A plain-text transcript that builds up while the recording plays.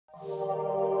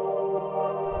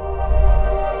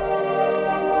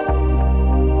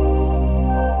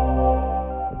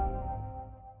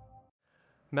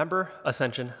Member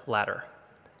Ascension Ladder.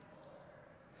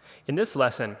 In this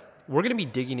lesson, we're going to be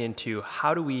digging into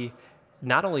how do we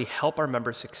not only help our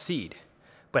members succeed,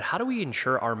 but how do we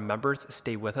ensure our members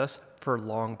stay with us for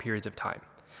long periods of time?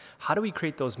 How do we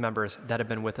create those members that have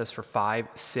been with us for 5,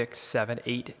 6, 7,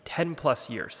 8, 10 plus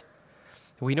years?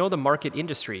 We know the market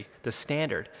industry, the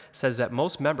standard, says that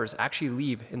most members actually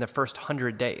leave in the first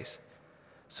 100 days.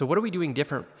 So what are we doing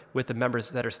different with the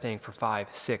members that are staying for 5,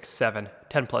 6, 7,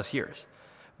 10 plus years?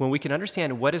 When we can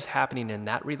understand what is happening in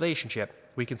that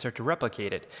relationship, we can start to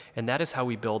replicate it, and that is how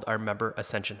we build our Member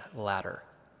Ascension Ladder.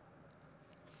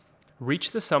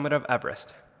 Reach the summit of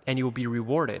Everest, and you will be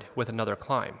rewarded with another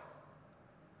climb.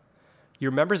 Your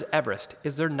members' Everest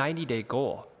is their 90-day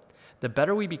goal. The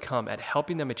better we become at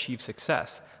helping them achieve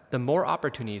success, the more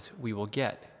opportunities we will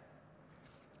get.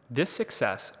 This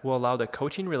success will allow the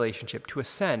coaching relationship to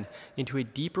ascend into a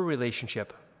deeper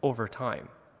relationship over time.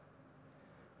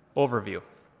 Overview.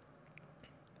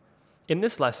 In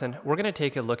this lesson, we're going to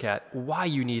take a look at why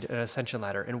you need an Ascension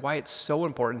Ladder and why it's so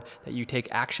important that you take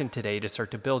action today to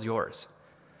start to build yours.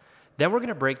 Then we're going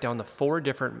to break down the 4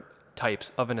 different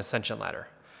types of an Ascension Ladder.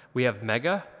 We have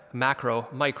Mega, Macro,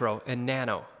 Micro, and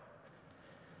Nano.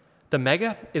 The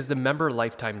Mega is the member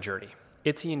lifetime journey.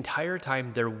 It's the entire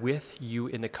time they're with you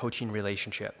in the coaching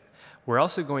relationship. We're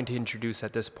also going to introduce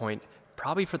at this point,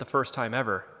 probably for the first time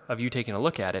ever of you taking a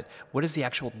look at it, what is the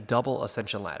actual double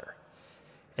Ascension Ladder?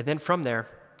 And then from there,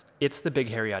 it's the big,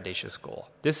 hairy, audacious goal.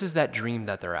 This is that dream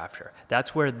that they're after.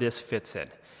 That's where this fits in.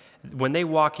 When they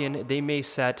walk in, they may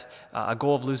set a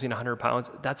goal of losing 100 pounds.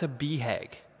 That's a BHAG,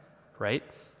 right?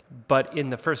 But in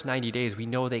the first 90 days, we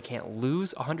know they can't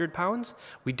lose 100 pounds.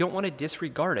 We don't want to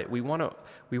disregard it. We want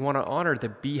to honor the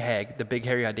BHAG, the big,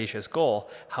 hairy, audacious goal.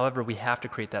 However, we have to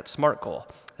create that SMART goal.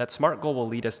 That SMART goal will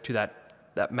lead us to that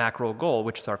macro goal,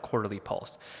 which is our quarterly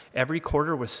pulse. Every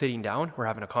quarter we're sitting down, we're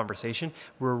having a conversation,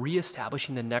 we're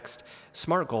reestablishing the next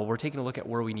SMART goal. We're taking a look at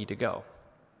where we need to go.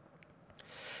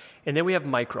 And then we have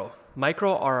Micro.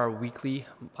 Micro are our weekly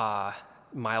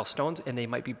milestones, and they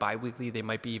might be bi-weekly, they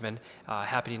might be even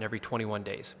happening every 21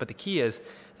 days. But the key is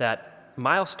that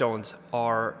milestones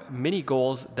are mini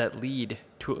goals that lead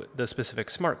to the specific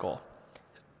SMART goal.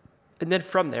 And then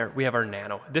from there, we have our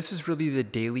Nano. This is really the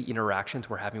daily interactions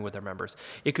we're having with our members.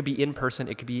 It could be in person,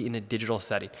 it could be in a digital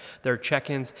setting. There are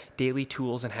check-ins, daily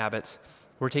tools and habits.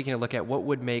 We're taking a look at what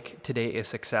would make today a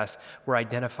success. We're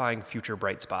identifying future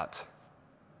bright spots.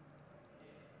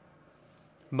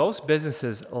 Most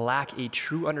businesses lack a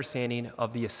true understanding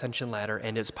of the Ascension Ladder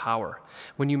and its power.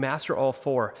 When you master all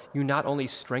 4, you not only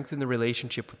strengthen the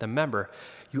relationship with the member,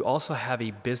 you also have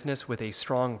a business with a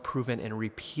strong, proven, and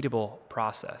repeatable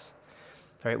process.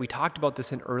 All right, we talked about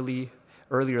this in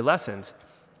earlier lessons.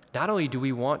 Not only do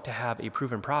we want to have a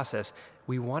proven process,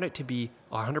 we want it to be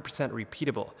 100%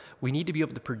 repeatable. We need to be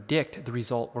able to predict the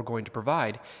result we're going to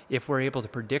provide. If we're able to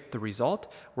predict the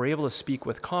result, we're able to speak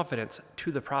with confidence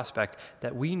to the prospect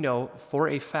that we know for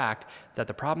a fact that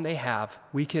the problem they have,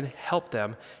 we can help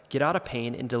them get out of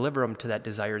pain and deliver them to that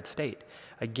desired state.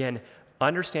 Again,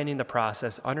 understanding the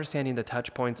process, understanding the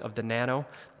touch points of the Nano,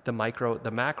 the Micro,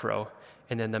 the Macro,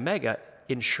 and then the Mega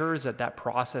ensures that that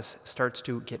process starts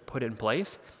to get put in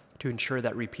place to ensure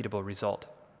that repeatable result.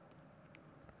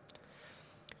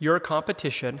 Your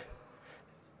competition,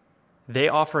 they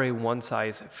offer a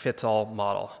one-size-fits-all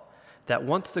model that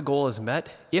once the goal is met,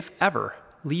 if ever,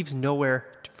 leaves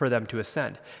nowhere for them to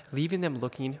ascend, leaving them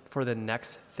looking for the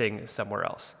next thing somewhere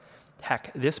else.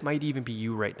 Heck, this might even be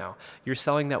you right now. You're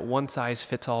selling that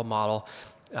one-size-fits-all model.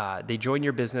 They join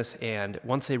your business, and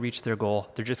once they reach their goal,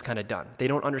 they're just kind of done. They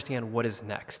don't understand what is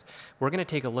next. We're going to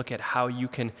take a look at how you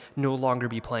can no longer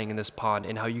be playing in this pond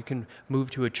and how you can move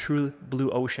to a true blue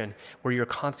ocean where you're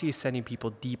constantly sending people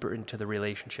deeper into the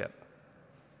relationship.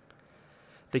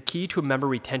 The key to member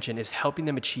retention is helping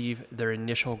them achieve their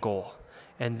initial goal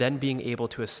and then being able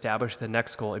to establish the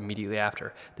next goal immediately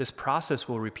after. This process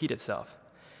will repeat itself.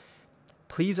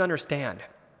 Please understand,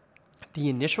 the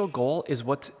initial goal is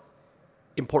what's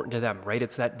important to them, right?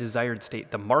 It's that desired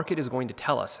state. The market is going to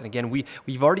tell us. And again,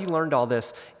 we've already learned all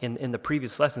this in the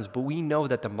previous lessons, but we know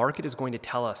that the market is going to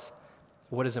tell us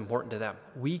what is important to them.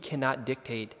 We cannot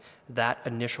dictate that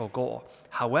initial goal.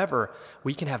 However,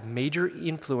 we can have major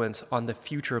influence on the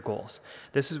future goals.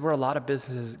 This is where a lot of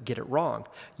businesses get it wrong.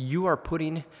 You are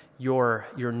putting your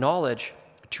knowledge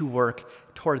to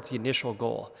work towards the initial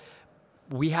goal.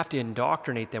 We have to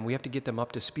indoctrinate them. We have to get them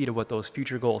up to speed of what those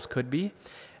future goals could be.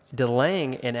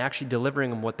 Delaying and actually delivering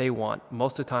them what they want.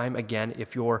 Most of the time, again,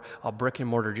 if you're a brick and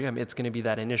mortar gym, it's going to be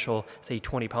that initial, say,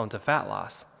 20 pounds of fat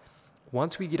loss.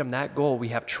 Once we get them that goal, we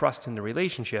have trust in the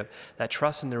relationship. That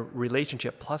trust in the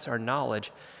relationship plus our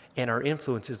knowledge and our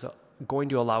influence is going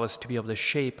to allow us to be able to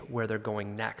shape where they're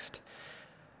going next.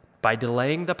 By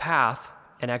delaying the path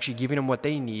and actually giving them what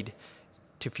they need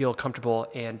to feel comfortable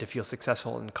and to feel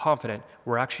successful and confident,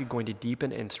 we're actually going to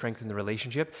deepen and strengthen the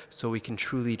relationship so we can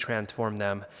truly transform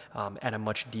them at a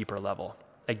much deeper level.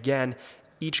 Again,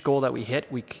 each goal that we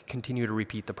hit, we continue to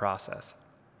repeat the process.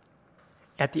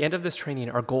 At the end of this training,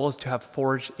 our goal is to have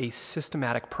forged a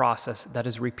systematic process that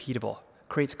is repeatable,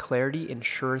 creates clarity,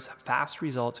 ensures fast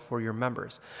results for your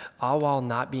members, all while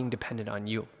not being dependent on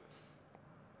you.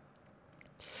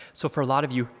 So for a lot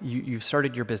of you, you've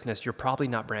started your business, you're probably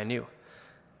not brand new.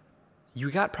 You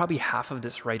got probably half of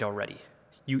this right already.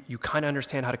 You kind of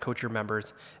understand how to coach your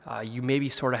members. You maybe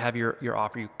sort of have your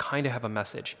offer. You kind of have a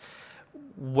message.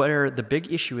 Where the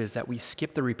big issue is that we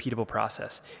skip the repeatable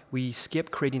process. We skip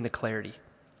creating the clarity.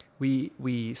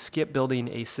 We skip building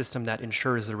a system that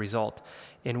ensures the result.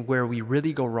 And where we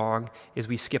really go wrong is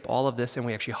we skip all of this and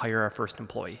we actually hire our first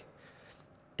employee.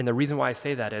 And the reason why I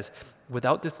say that is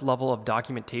without this level of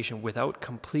documentation, without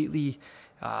completely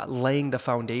laying the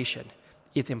foundation,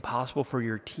 it's impossible for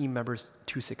your team members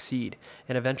to succeed.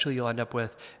 And eventually you'll end up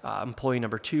with employee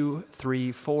number 2,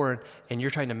 3, 4, and you're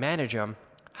trying to manage them.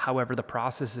 However, the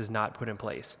process is not put in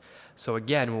place. So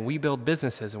again, when we build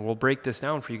businesses, and we'll break this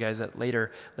down for you guys at later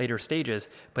stages,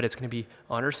 but it's going to be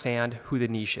understand who the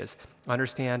niche is,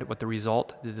 understand what the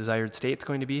result, the desired state is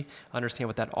going to be, understand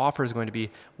what that offer is going to be,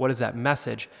 what is that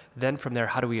message, then from there,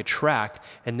 how do we attract,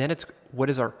 and then it's what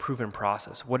is our proven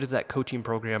process, what is that coaching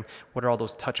program, what are all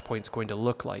those touch points going to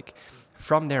look like.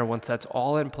 From there, once that's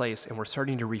all in place and we're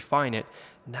starting to refine it,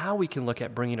 now we can look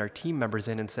at bringing our team members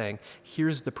in and saying,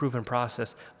 here's the proven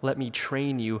process, let me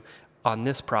train you on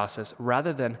this process,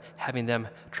 rather than having them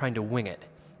trying to wing it.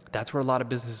 That's where a lot of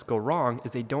businesses go wrong,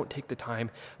 is they don't take the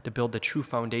time to build the true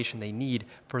foundation they need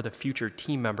for the future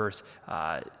team members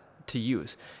to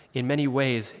use. In many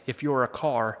ways, if you're a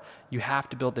car, you have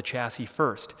to build the chassis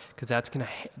first, because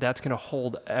that's gonna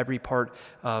hold every part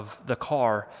of the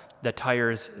car, the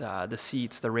tires, the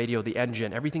seats, the radio, the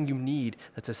engine, everything you need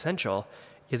that's essential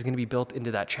is going to be built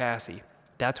into that chassis.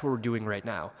 That's what we're doing right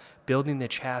now, building the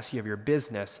chassis of your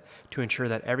business to ensure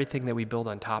that everything that we build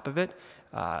on top of it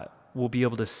will be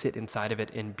able to sit inside of it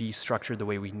and be structured the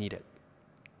way we need it.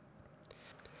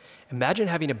 Imagine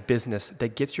having a business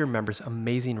that gets your members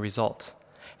amazing results,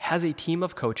 has a team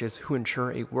of coaches who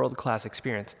ensure a world-class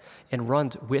experience, and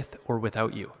runs with or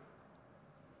without you.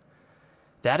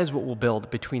 That is what we'll build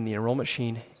between the enrollment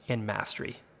machine and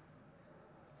mastery.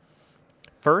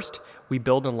 First, we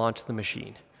build and launch the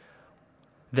machine.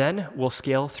 Then we'll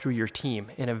scale through your team,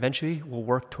 and eventually we'll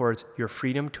work towards your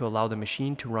freedom to allow the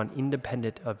machine to run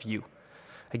independent of you.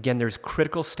 Again, there's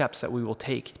critical steps that we will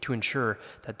take to ensure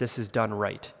that this is done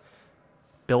right.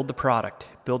 Build the product,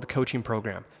 build the coaching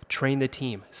program, train the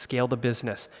team, scale the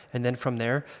business, and then from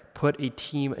there, put a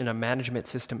team and a management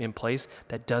system in place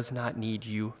that does not need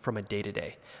you from a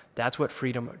day-to-day. That's what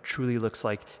freedom truly looks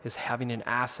like, is having an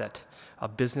asset, a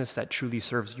business that truly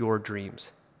serves your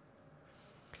dreams.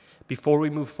 Before we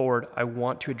move forward, I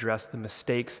want to address the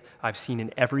mistakes I've seen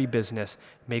in every business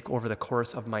make over the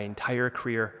course of my entire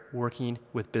career working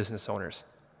with business owners.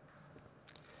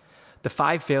 The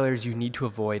 5 failures you need to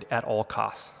avoid at all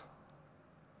costs.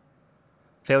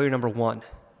 Failure number 1,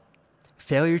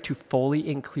 failure to fully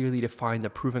and clearly define the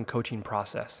proven coaching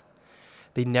process.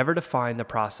 They never define the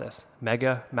process,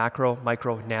 mega, macro,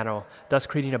 micro, nano, thus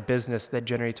creating a business that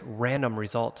generates random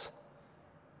results.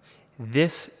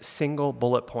 This single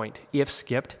bullet point, if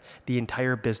skipped, the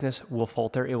entire business will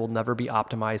falter. It will never be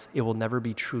optimized. It will never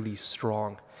be truly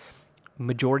strong.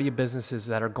 Majority of businesses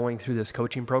that are going through this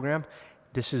coaching program,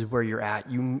 this is where you're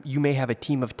at. You may have a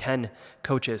team of 10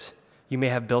 coaches. You may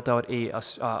have built out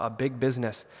a big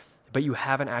business, but you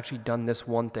haven't actually done this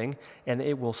one thing, and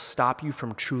it will stop you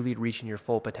from truly reaching your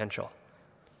full potential.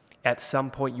 At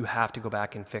some point, you have to go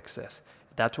back and fix this.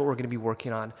 That's what we're going to be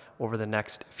working on over the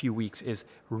next few weeks, is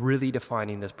really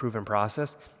defining this proven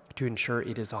process to ensure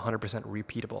it is 100%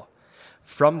 repeatable.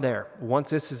 From there,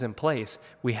 once this is in place,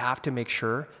 we have to make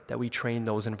sure that we train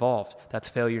those involved. That's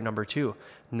failure number 2,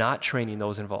 not training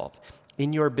those involved.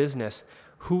 In your business,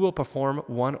 who will perform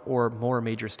one or more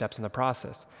major steps in the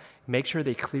process? Make sure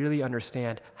they clearly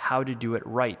understand how to do it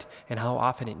right and how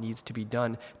often it needs to be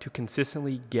done to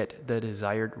consistently get the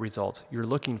desired results you're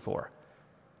looking for.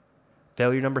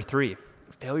 Failure number 3,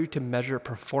 failure to measure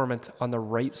performance on the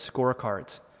right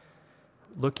scorecards.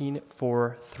 looking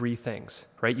for 3 things,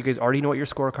 right? You guys already know what your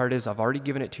scorecard is. I've already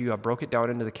given it to you. I broke it down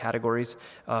into the categories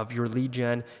of your lead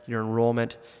gen, your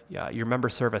enrollment, your member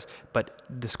service, but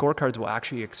the scorecards will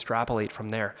actually extrapolate from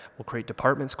there. We'll create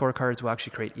department scorecards. We'll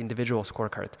actually create individual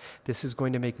scorecards. This is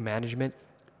going to make management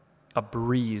a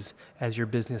breeze as your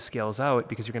business scales out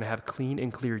because you're going to have clean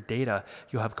and clear data.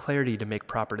 You'll have clarity to make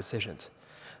proper decisions.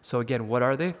 So again, what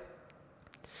are they?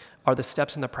 Are the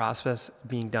steps in the process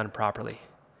being done properly?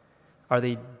 Are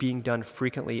they being done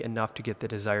frequently enough to get the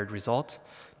desired results?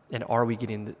 And are we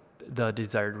getting the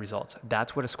desired results?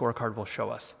 That's what a scorecard will show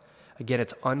us. Again,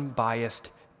 it's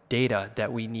unbiased data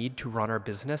that we need to run our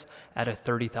business at a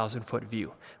 30,000 foot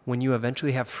view. When you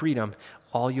eventually have freedom,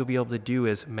 all you'll be able to do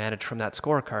is manage from that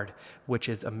scorecard, which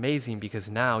is amazing because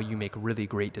now you make really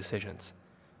great decisions.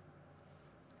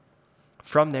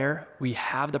 From there, we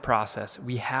have the process,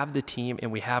 we have the team,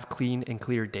 and we have clean and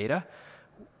clear data.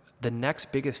 The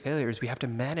next biggest failure is we have to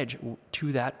manage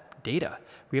to that data.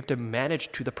 We have to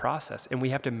manage to the process, and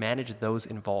we have to manage those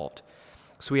involved.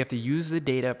 So we have to use the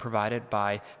data provided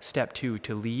by step 2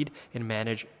 to lead and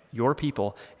manage your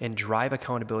people and drive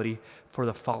accountability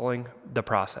for following the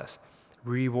process.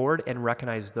 Reward and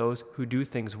recognize those who do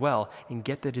things well and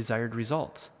get the desired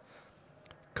results.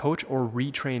 Coach or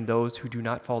retrain those who do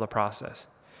not follow the process.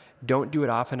 Don't do it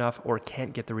often enough or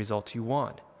can't get the results you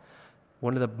want.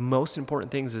 One of the most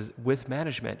important things is with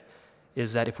management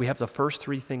is that if we have the first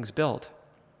 3 things built,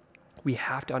 we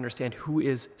have to understand who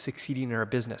is succeeding in our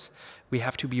business. We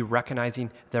have to be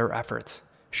recognizing their efforts,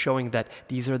 showing that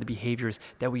these are the behaviors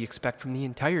that we expect from the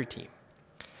entire team.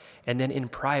 And then in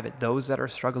private, those that are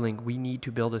struggling, we need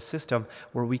to build a system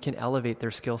where we can elevate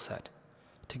their skill set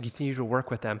to continue to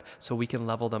work with them so we can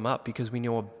level them up because we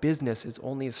know a business is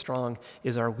only as strong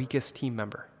as our weakest team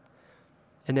member.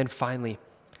 And then finally,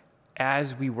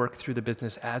 as we work through the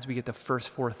business, as we get the first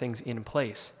 4 things in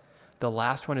place, the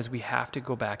last one is we have to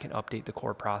go back and update the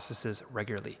core processes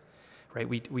regularly, right?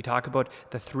 We talk about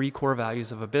the 3 core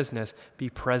values of a business: be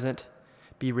present,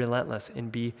 be relentless,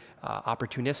 and be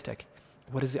opportunistic.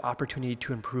 What is the opportunity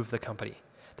to improve the company?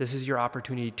 This is your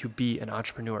opportunity to be an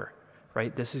entrepreneur,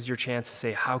 right? This is your chance to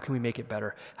say, how can we make it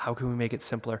better? How can we make it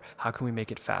simpler? How can we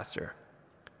make it faster?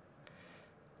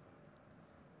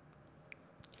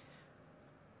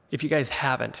 If you guys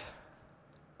haven't,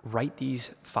 write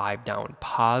these 5 down.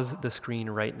 Pause the screen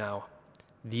right now.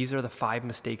 These are the 5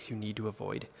 mistakes you need to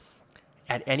avoid.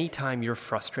 At any time you're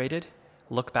frustrated,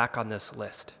 look back on this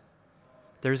list.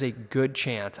 There's a good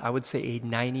chance, I would say a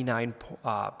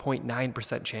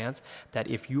 99.9% chance, that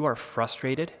if you are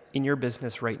frustrated in your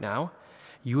business right now,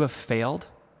 you have failed.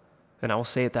 And I will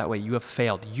say it that way. You have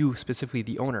failed. You, specifically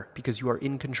the owner, because you are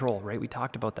in control, right? We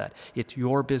talked about that. It's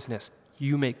your business.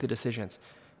 You make the decisions.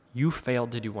 You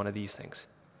failed to do one of these things.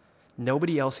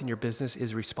 Nobody else in your business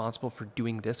is responsible for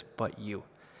doing this but you.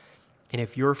 And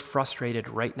if you're frustrated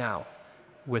right now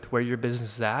with where your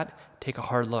business is at, take a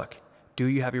hard look. Do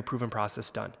you have your proven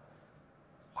process done?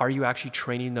 Are you actually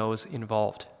training those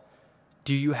involved?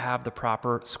 Do you have the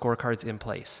proper scorecards in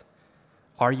place?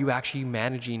 Are you actually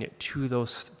managing it to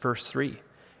those first 3?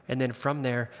 And then from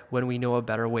there, when we know a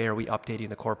better way, are we updating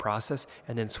the core process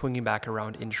and then swinging back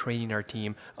around and training our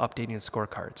team, updating the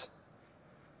scorecards?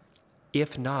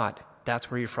 If not,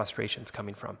 that's where your frustration is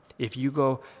coming from. If you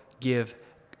go give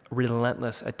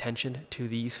relentless attention to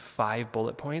these 5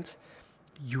 bullet points,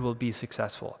 you will be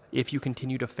successful. If you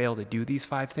continue to fail to do these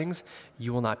 5 things,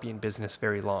 you will not be in business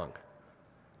very long.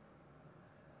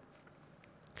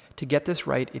 To get this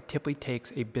right, it typically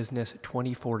takes a business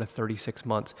 24 to 36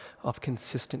 months of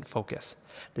consistent focus.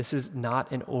 This is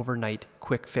not an overnight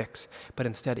quick fix, but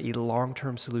instead a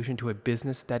long-term solution to a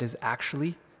business that is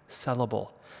actually sellable,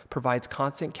 provides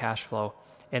constant cash flow,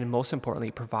 and most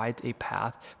importantly, provides a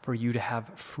path for you to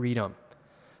have freedom.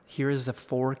 Here is the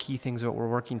 4 key things that we're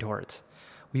working towards.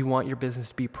 We want your business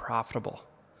to be profitable.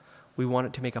 We want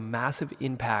it to make a massive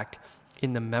impact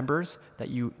in the members that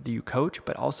you coach,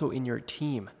 but also in your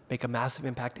team, make a massive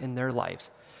impact in their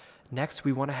lives. Next,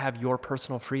 we want to have your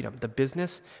personal freedom. The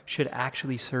business should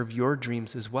actually serve your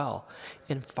dreams as well.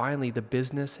 And finally, the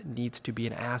business needs to be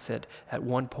an asset. At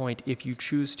one point, if you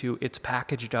choose to, it's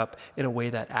packaged up in a way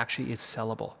that actually is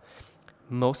sellable.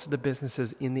 Most of the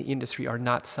businesses in the industry are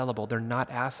not sellable. They're not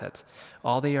assets.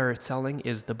 All they are selling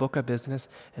is the book of business,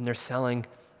 and they're selling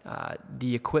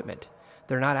the equipment.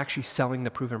 They're not actually selling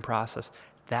the proven process.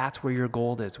 That's where your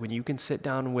gold is. When you can sit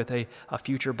down with a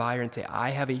future buyer and say, I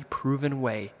have a proven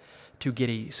way to get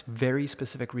a very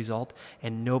specific result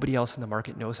and nobody else in the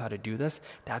market knows how to do this,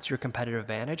 that's your competitive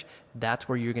advantage. That's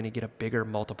where you're going to get a bigger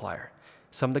multiplier.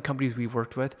 Some of the companies we've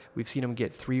worked with, we've seen them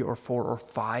get 3 or 4 or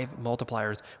 5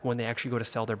 multipliers when they actually go to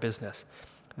sell their business.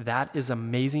 That is an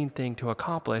amazing thing to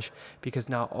accomplish, because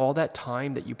now all that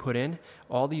time that you put in,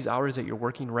 all these hours that you're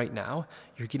working right now,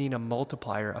 you're getting a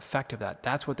multiplier effect of that.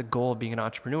 That's what the goal of being an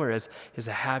entrepreneur is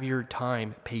to have your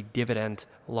time pay dividends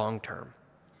long term.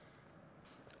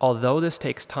 Although this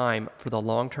takes time for the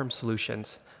long-term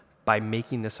solutions, by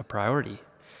making this a priority,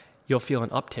 you'll feel an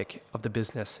uptick of the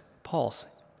business pulse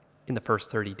in the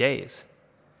first 30 days.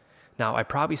 Now, I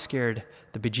probably scared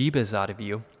the bejeebas out of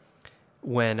you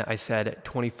when I said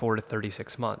 24 to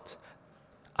 36 months.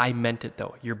 I meant it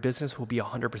though. Your business will be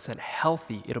 100%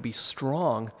 healthy. It'll be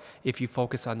strong if you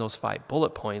focus on those 5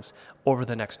 bullet points over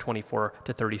the next 24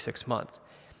 to 36 months.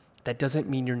 That doesn't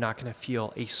mean you're not going to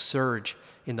feel a surge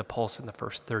in the pulse in the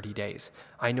first 30 days.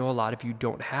 I know a lot of you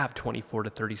don't have 24 to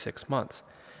 36 months,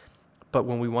 but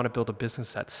when we want to build a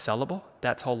business that's sellable,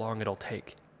 that's how long it'll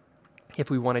take. If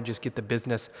we want to just get the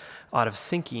business out of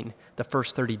sinking, the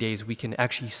first 30 days, we can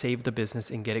actually save the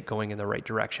business and get it going in the right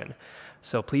direction.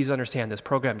 So please understand, this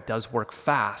program does work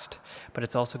fast, but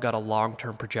it's also got a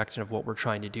long-term projection of what we're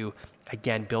trying to do.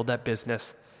 Again, build that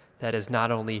business that is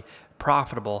not only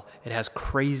profitable, it has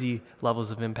crazy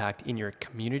levels of impact in your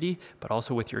community, but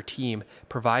also with your team,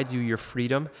 provides you your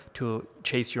freedom to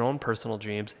chase your own personal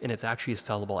dreams, and it's actually a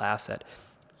sellable asset.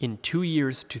 In 2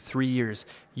 years to 3 years,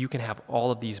 you can have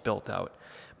all of these built out.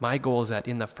 My goal is that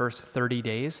in the first 30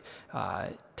 days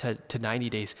to 90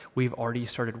 days, we've already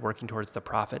started working towards the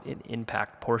profit and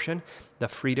impact portion. The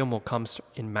freedom will come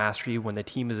in mastery when the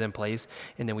team is in place,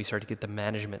 and then we start to get the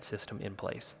management system in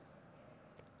place.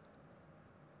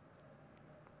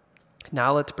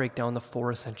 Now let's break down the 4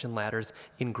 Ascension ladders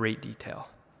in great detail.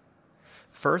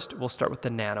 First, we'll start with the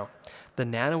Nano. The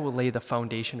Nano will lay the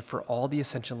foundation for all the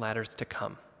Ascension ladders to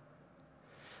come.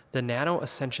 The Nano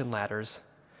Ascension ladder's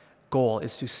goal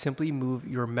is to simply move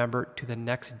your member to the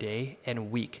next day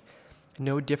and week.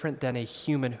 No different than a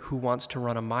human who wants to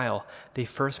run a mile, they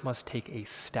first must take a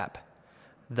step.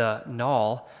 The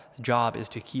Null's job is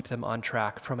to keep them on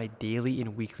track from a daily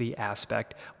and weekly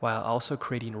aspect, while also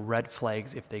creating red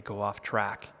flags if they go off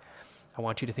track. I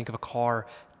want you to think of a car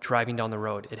driving down the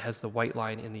road. It has the white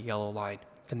line and the yellow line,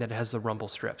 and then it has the rumble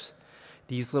strips.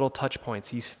 These little touch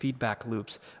points, these feedback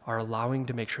loops, are allowing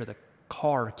to make sure the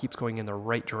car keeps going in the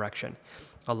right direction.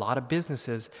 A lot of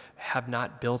businesses have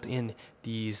not built in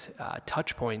these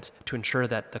touch points to ensure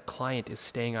that the client is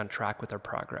staying on track with their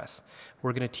progress.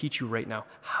 We're going to teach you right now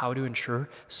how to ensure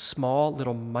small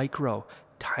little micro,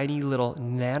 tiny little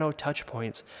nano touch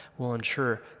points will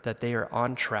ensure that they are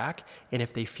on track, and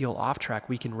if they feel off track,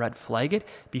 we can red flag it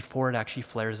before it actually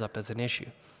flares up as an issue.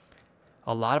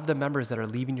 A lot of the members that are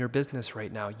leaving your business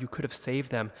right now, you could have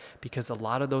saved them, because a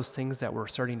lot of those things that were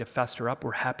starting to fester up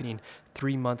were happening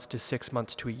 3 months to 6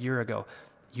 months to a year ago.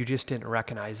 You just didn't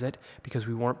recognize it because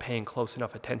we weren't paying close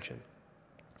enough attention.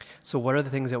 So what are the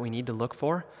things that we need to look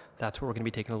for? That's what we're going to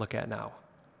be taking a look at now.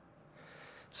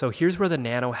 So here's where the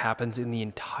Nano happens in the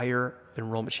entire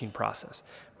enrollment machine process.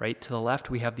 Right to the left,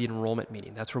 we have the enrollment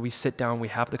meeting. That's where we sit down, we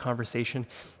have the conversation,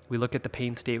 we look at the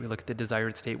pain state, we look at the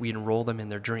desired state, we enroll them in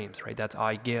their dreams, right? That's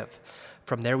I give.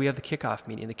 From there, we have the kickoff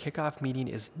meeting. The kickoff meeting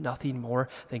is nothing more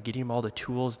than getting them all the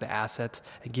tools, the assets,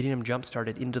 and getting them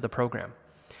jump-started into the program.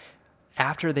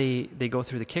 After they go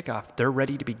through the kickoff, they're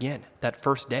ready to begin that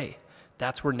first day.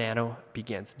 That's where Nano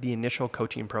begins, the initial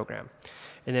coaching program.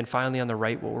 And then finally on the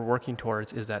right, what we're working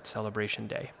towards is that celebration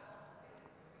day.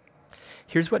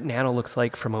 Here's what Nano looks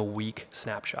like from a week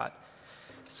snapshot.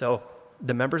 So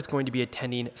the member is going to be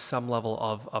attending some level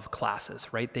of classes,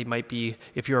 right? They might be,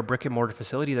 if you're a brick and mortar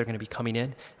facility, they're going to be coming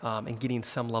in and getting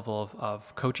some level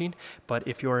of coaching. But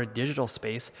if you're a digital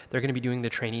space, they're going to be doing the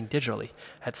training digitally.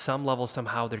 At some level,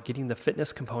 somehow, they're getting the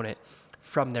fitness component.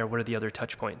 From there, what are the other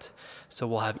touch points? So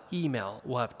we'll have email,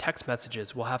 we'll have text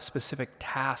messages, we'll have specific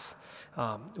tasks,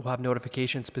 we'll have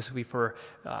notifications specifically for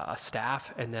a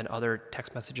staff, and then other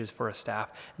text messages for a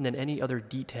staff, and then any other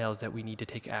details that we need to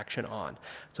take action on.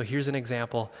 So here's an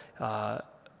example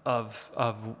of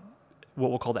what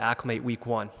we'll call the Acclimate Week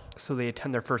 1. So they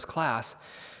attend their first class,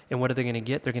 and what are they going to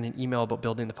get? They're getting an email about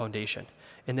building the foundation.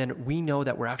 And then we know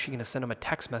that we're actually going to send them a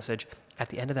text message at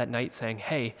the end of that night saying,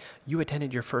 hey, you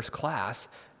attended your first class.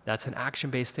 That's an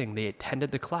action-based thing. They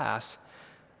attended the class.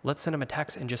 Let's send them a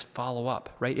text and just follow up,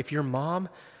 right? If your mom,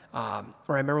 or I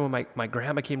remember when my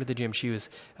grandma came to the gym, she's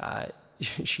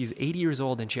 80 years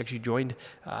old, and she actually joined,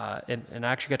 and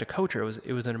I actually got to coach her.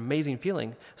 It was an amazing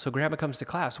feeling. So grandma comes to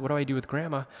class. What do I do with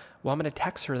grandma? Well, I'm going to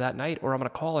text her that night, or I'm going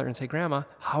to call her and say, Grandma,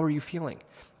 how are you feeling?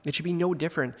 It should be no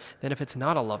different than if it's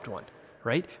not a loved one,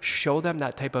 right? Show them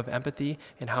that type of empathy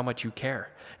and how much you care.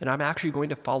 And I'm actually going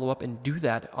to follow up and do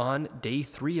that on day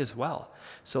 3 as well.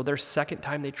 So their second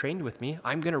time they trained with me,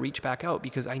 I'm going to reach back out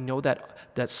because I know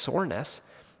that soreness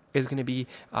is going to be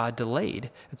delayed.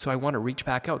 And so I want to reach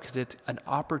back out because it's an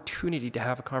opportunity to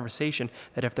have a conversation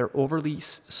that if they're overly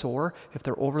sore, if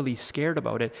they're overly scared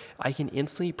about it, I can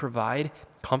instantly provide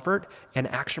comfort and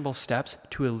actionable steps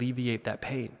to alleviate that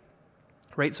pain.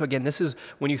 Right? So again, this is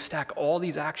when you stack all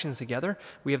these actions together,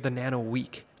 we have the nano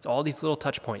week. It's all these little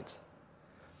touch points.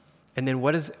 And then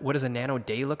what does a nano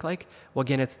day look like? Well,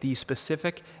 again, it's the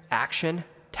specific action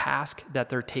task that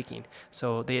they're taking.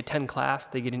 So they attend class,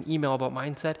 they get an email about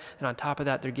mindset, and on top of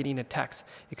that, they're getting a text.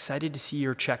 Excited to see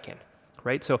your check-in,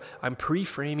 right? So I'm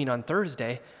pre-framing on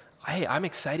Thursday. Hey, I'm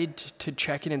excited to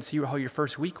check in and see how your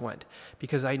first week went,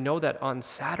 because I know that on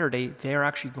Saturday, they're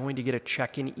actually going to get a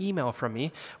check-in email from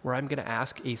me where I'm going to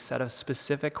ask a set of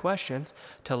specific questions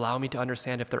to allow me to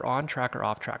understand if they're on track or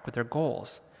off track with their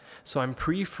goals. So I'm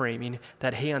pre-framing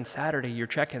that, hey, on Saturday, your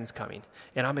check-in's coming,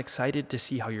 and I'm excited to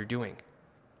see how you're doing.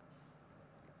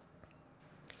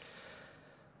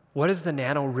 What does the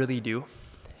nano really do?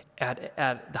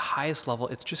 At the highest level,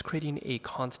 it's just creating a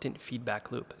constant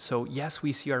feedback loop. So yes,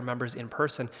 we see our members in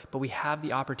person, but we have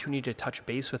the opportunity to touch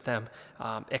base with them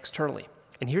externally.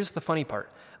 And here's the funny part.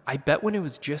 I bet when it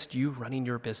was just you running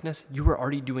your business, you were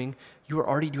already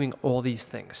doing all these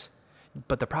things.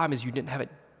 But the problem is you didn't have it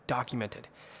documented.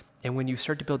 And when you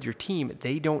start to build your team,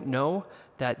 they don't know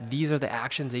that these are the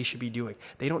actions they should be doing.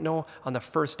 They don't know on the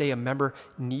first day a member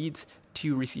needs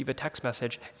to receive a text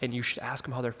message and you should ask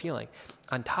them how they're feeling.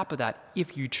 On top of that,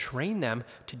 if you train them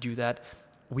to do that,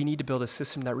 we need to build a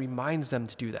system that reminds them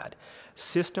to do that.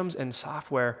 Systems and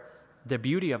software, the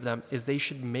beauty of them is they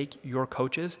should make your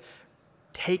coaches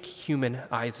take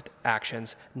humanized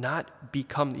actions, not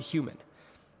become the human.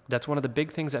 That's one of the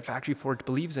big things that Factory Forge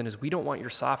believes in is we don't want your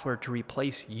software to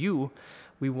replace you.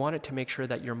 We want it to make sure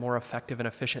that you're more effective and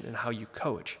efficient in how you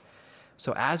coach.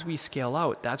 So as we scale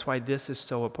out, that's why this is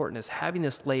so important, is having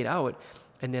this laid out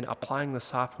and then applying the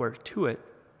software to it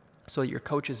so that your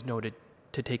coaches know to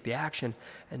take the action.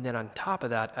 And then on top of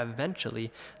that,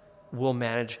 eventually we'll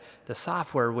manage the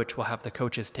software, which will have the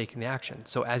coaches taking the action.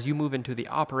 So as you move into the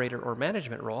operator or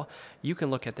management role, you can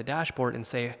look at the dashboard and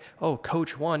say, oh,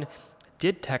 coach 1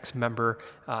 did text member,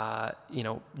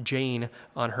 Jane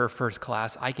on her first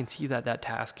class. I can see that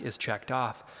task is checked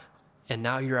off. And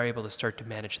now you're able to start to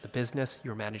manage the business,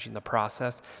 you're managing the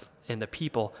process, and the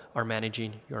people are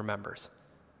managing your members.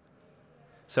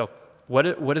 So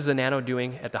what is the nano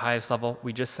doing at the highest level?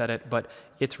 We just said it, but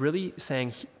it's really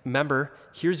saying, member,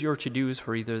 here's your to-dos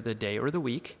for either the day or the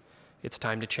week. It's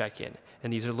time to check in.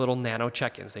 And these are little nano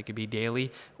check-ins. They could be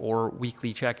daily or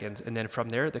weekly check-ins. And then from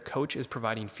there, the coach is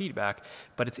providing feedback,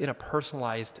 but it's in a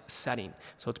personalized setting.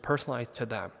 So it's personalized to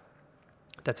them.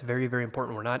 That's very, very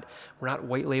important. We're not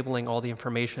white labeling all the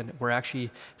information. We're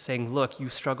actually saying, look, you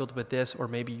struggled with this, or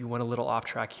maybe you went a little off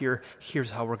track here.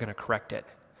 Here's how we're going to correct it.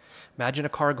 Imagine a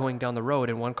car going down the road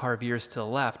and one car veers to the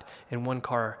left and one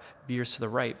car veers to the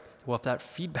right. Well, if that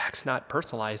feedback's not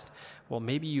personalized, well,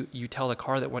 maybe you tell the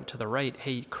car that went to the right,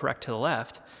 hey, correct to the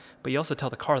left, but you also tell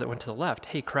the car that went to the left,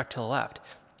 hey, correct to the left.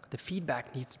 The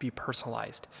feedback needs to be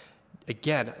personalized.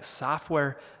 Again,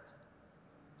 software,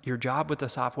 your job with the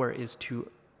software is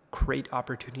to create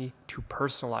opportunity to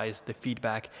personalize the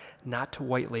feedback, not to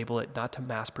white label it, not to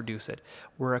mass produce it.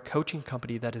 We're a coaching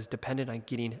company that is dependent on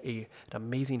getting an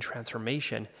amazing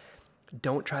transformation.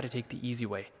 Don't try to take the easy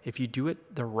way. If you do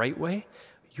it the right way,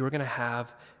 you're going to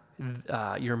have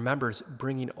your members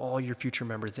bringing all your future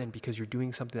members in because you're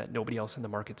doing something that nobody else in the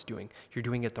market's doing. You're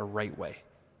doing it the right way.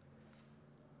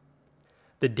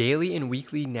 The daily and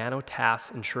weekly nano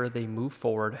tasks ensure they move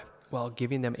forward while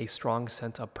giving them a strong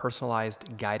sense of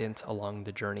personalized guidance along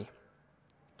the journey.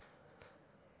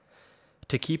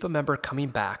 To keep a member coming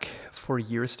back for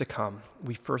years to come,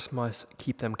 we first must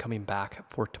keep them coming back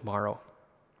for tomorrow.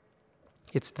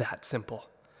 It's that simple.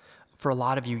 For a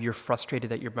lot of you, you're frustrated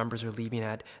that your members are leaving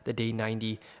at the day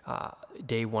 90,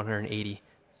 day 180.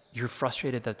 You're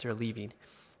frustrated that they're leaving.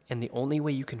 And the only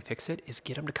way you can fix it is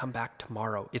get them to come back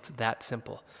tomorrow. It's that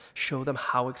simple. Show them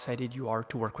how excited you are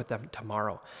to work with them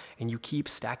tomorrow. And you keep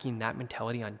stacking that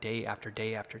mentality on day after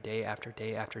day after day after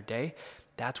day after day.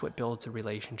 That's what builds a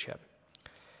relationship.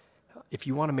 If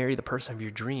you want to marry the person of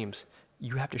your dreams,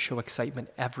 you have to show excitement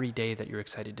every day that you're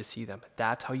excited to see them.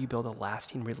 That's how you build a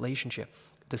lasting relationship.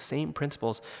 The same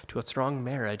principles to a strong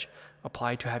marriage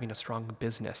apply to having a strong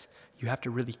business. You have to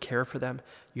really care for them.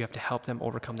 You have to help them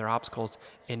overcome their obstacles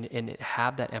and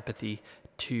have that empathy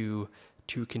to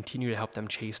continue to help them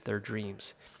chase their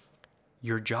dreams.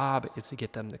 Your job is to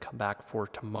get them to come back for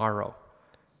tomorrow.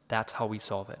 That's how we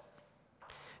solve it.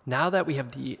 Now that we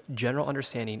have the general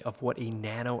understanding of what a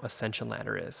nano ascension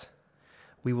ladder is,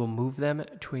 we will move them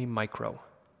to a micro.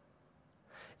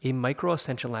 A micro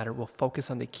ascension ladder will focus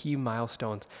on the key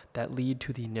milestones that lead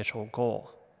to the initial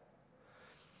goal.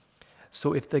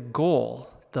 So if the goal,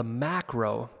 the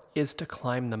macro, is to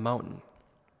climb the mountain,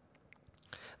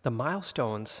 the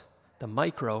milestones, the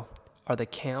micro, are the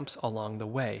camps along the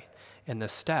way, and the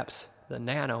steps, the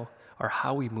nano, are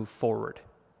how we move forward.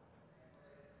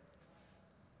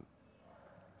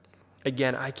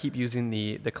 Again, I keep using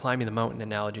the climbing the mountain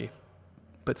analogy,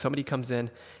 but somebody comes in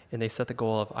and they set the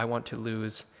goal of, I want to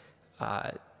lose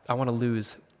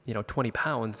 20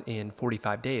 pounds in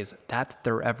 45 days. That's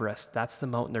their Everest. That's the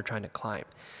mountain they're trying to climb.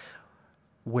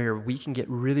 Where we can get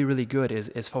really, really good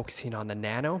is focusing on the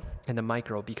nano and the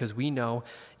micro, because we know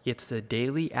it's the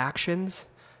daily actions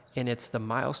and it's the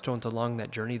milestones along that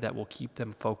journey that will keep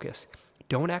them focused.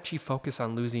 Don't actually focus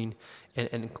on losing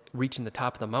and reaching the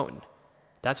top of the mountain.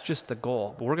 That's just the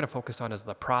goal. What we're going to focus on is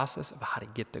the process of how to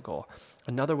get the goal.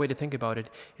 Another way to think about it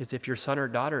is if your son or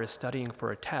daughter is studying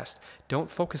for a test, don't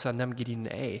focus on them getting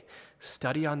an A.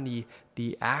 Study on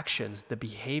the actions, the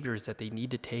behaviors that they need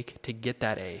to take to get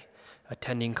that A.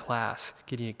 Attending class,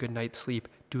 getting a good night's sleep,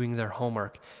 doing their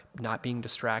homework, not being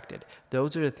distracted.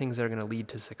 Those are the things that are going to lead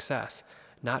to success,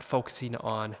 not focusing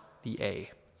on the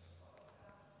A.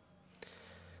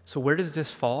 So where does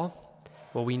this fall?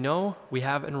 Well, we know we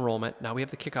have enrollment. Now we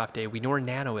have the kickoff day. We know where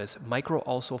nano is. Micro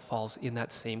also falls in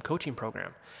that same coaching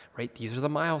program, right? These are the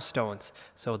milestones.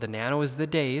 So the nano is the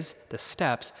days, the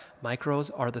steps.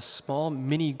 Micros are the small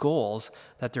mini goals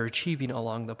that they're achieving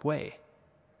along the way.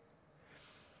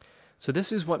 So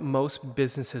this is what most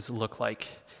businesses look like.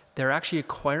 They're actually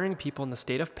acquiring people in the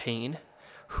state of pain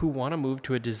who want to move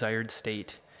to a desired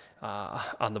state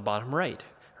on the bottom right,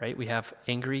 right? We have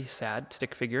angry, sad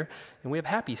stick figure, and we have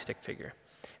happy stick figure.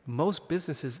 Most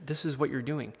businesses, this is what you're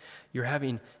doing. You're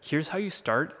having, here's how you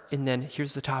start, and then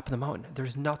here's the top of the mountain.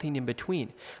 There's nothing in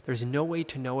between. There's no way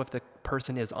to know if the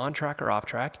person is on track or off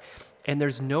track, and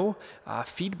there's no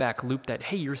feedback loop that,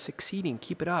 hey, you're succeeding,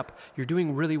 keep it up. You're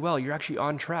doing really well. You're actually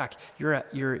on track.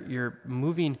 You're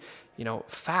moving,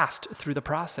 fast through the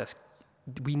process.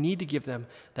 We need to give them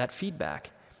that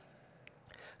feedback.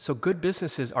 So good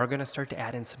businesses are going to start to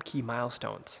add in some key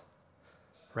milestones,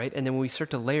 right? And then when we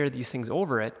start to layer these things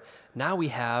over it, now we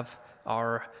have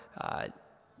the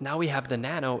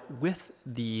nano with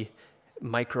the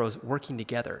micros working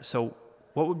together. So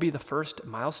what would be the first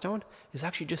milestone is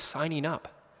actually just signing up.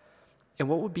 And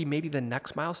what would be maybe the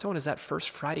next milestone is that first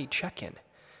Friday check-in,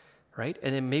 right?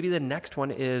 And then maybe the next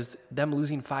one is them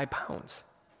losing 5 pounds.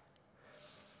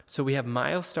 So we have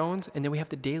milestones, and then we have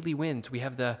the daily wins. We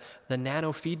have the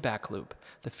nano feedback loop.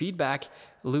 The feedback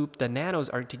loop, the nanos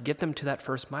are to get them to that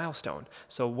first milestone.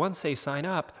 So once they sign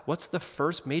up, what's the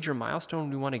first major milestone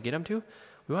we want to get them to?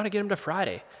 We want to get them to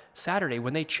Friday, Saturday,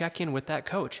 when they check in with that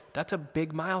coach. That's a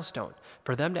big milestone.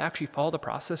 For them to actually follow the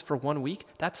process for 1 week,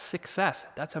 that's success.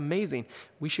 That's amazing.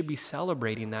 We should be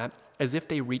celebrating that as if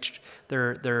they reached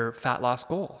their fat loss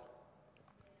goal.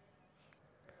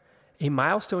 A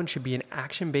milestone should be an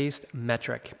action-based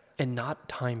metric and not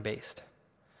time-based.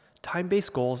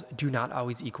 Time-based goals do not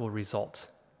always equal results.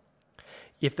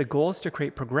 If the goal is to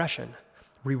create progression,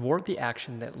 reward the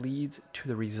action that leads to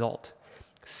the result.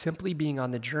 Simply being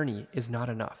on the journey is not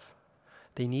enough.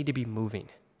 They need to be moving.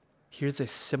 Here's a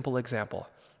simple example.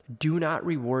 Do not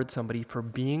reward somebody for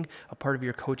being a part of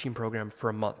your coaching program for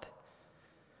a month.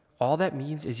 All that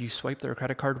means is you swipe their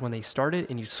credit card when they started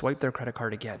and you swipe their credit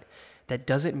card again. That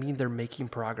doesn't mean they're making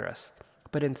progress.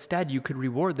 But instead, you could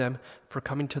reward them for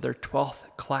coming to their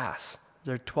 12th class,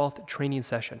 their 12th training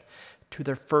session, to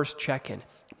their first check-in.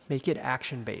 Make it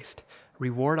action-based.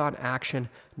 Reward on action,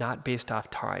 not based off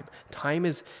time. Time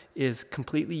is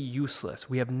completely useless.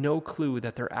 We have no clue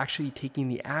that they're actually taking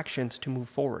the actions to move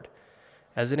forward.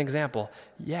 As an example,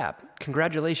 yeah,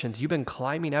 congratulations, you've been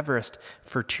climbing Everest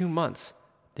for 2 months.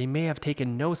 They may have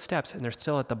taken no steps and they're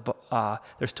still at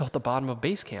the bottom of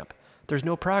base camp. There's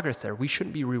no progress there. We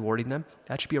shouldn't be rewarding them.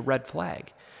 That should be a red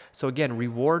flag. So again,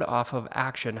 reward off of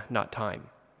action, not time.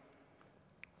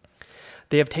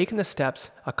 They have taken the steps,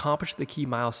 accomplished the key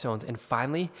milestones, and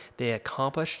finally, they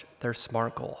accomplished their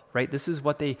SMART goal, right? This is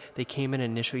what they came in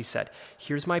and initially said.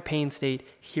 Here's my pain state.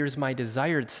 Here's my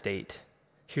desired state.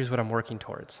 Here's what I'm working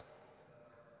towards.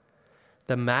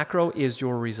 The macro is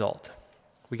your result.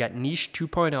 We got niche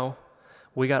 2.0,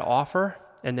 we got offer,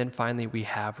 and then finally we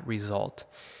have result.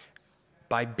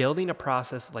 By building a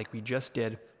process like we just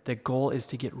did, the goal is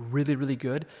to get really, really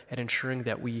good at ensuring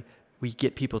that we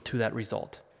get people to that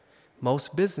result.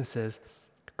 Most businesses,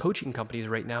 coaching companies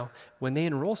right now, when they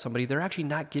enroll somebody, they're actually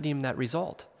not getting them that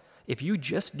result. If you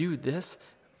just do this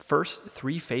first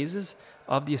 3 phases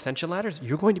of the Ascension ladders,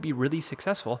 you're going to be really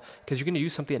successful because you're going to do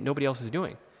something that nobody else is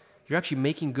doing. You're actually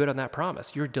making good on that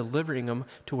promise. You're delivering them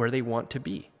to where they want to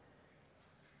be.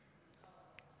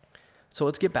 So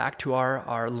let's get back to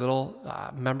our little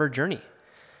member journey.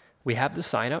 We have the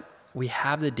sign up, we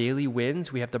have the daily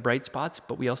wins, we have the bright spots,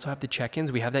 but we also have the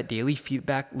check-ins. We have that daily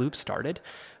feedback loop started.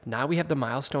 Now we have the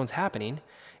milestones happening.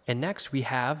 And next we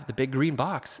have the big green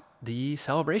box, the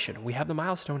celebration. We have the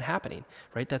milestone happening,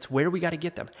 right? That's where we got to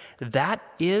get them. That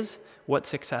is what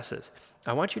success is.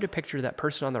 I want you to picture that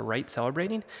person on the right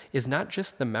celebrating is not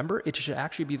just the member, it should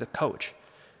actually be the coach.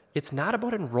 It's not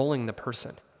about enrolling the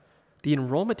person. The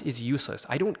enrollment is useless.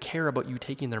 I don't care about you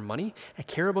taking their money. I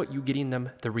care about you getting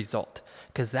them the result,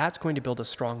 because that's going to build a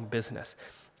strong business.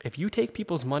 If you take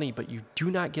people's money, but you do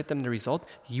not get them the result,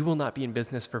 you will not be in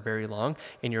business for very long,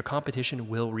 and your competition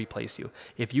will replace you.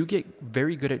 If you get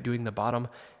very good at doing the bottom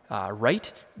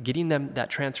right, getting them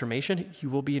that transformation, you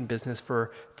will be in business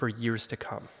for years to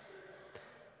come.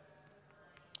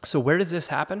 So where does this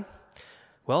happen?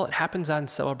 Well, it happens on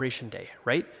celebration day,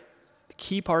 right? The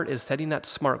key part is setting that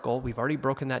SMART goal. We've already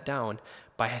broken that down.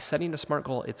 By setting a SMART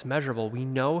goal, it's measurable. We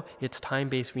know it's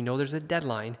time-based. We know there's a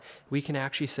deadline. We can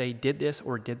actually say, did this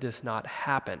or did this not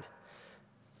happen?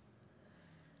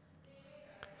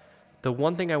 The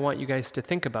one thing I want you guys to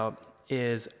think about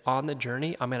is on the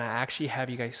journey, I'm going to actually have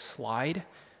you guys slide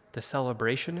the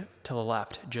celebration to the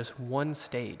left, just one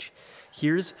stage.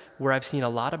 Here's where I've seen a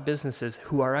lot of businesses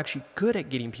who are actually good at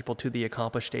getting people to the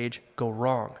accomplished stage go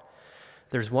wrong.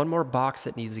 There's one more box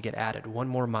that needs to get added, one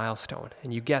more milestone.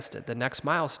 And you guessed it, the next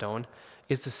milestone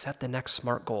is to set the next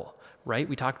SMART goal, right?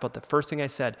 We talked about the first thing I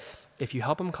said. If you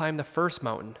help them climb the first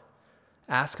mountain,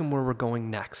 ask them where we're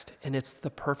going next. And it's the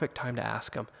perfect time to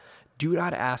ask them. Do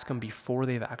not ask them before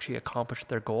they've actually accomplished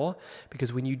their goal,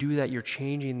 because when you do that, you're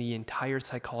changing the entire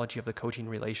psychology of the coaching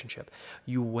relationship.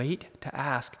 You wait to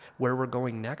ask where we're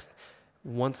going next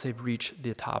once they've reached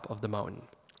the top of the mountain.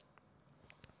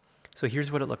 So here's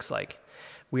what it looks like.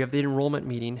 We have the enrollment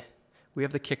meeting, we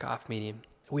have the kickoff meeting,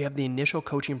 we have the initial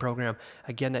coaching program,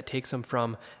 again, that takes them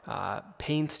from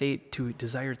pain state to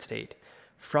desired state.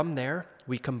 From there,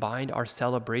 we combined our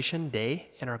celebration day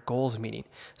and our goals meeting.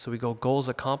 So we go goals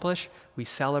accomplished, we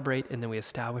celebrate, and then we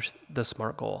establish the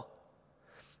SMART goal.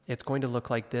 It's going to look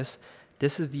like this.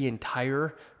 This is the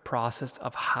entire process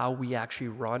of how we actually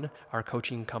run our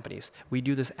coaching companies. We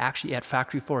do this actually at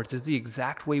Factory Forge. This is the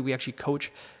exact way we actually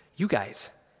coach you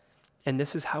guys. And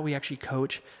this is how we actually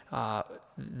coach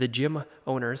the gym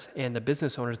owners and the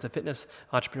business owners, the fitness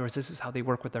entrepreneurs. This is how they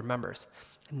work with their members.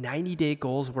 90-day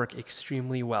goals work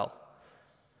extremely well.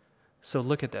 So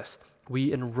look at this.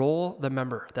 We enroll the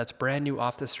member that's brand new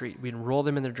off the street. We enroll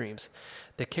them in their dreams.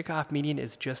 The kickoff meeting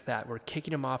is just that. We're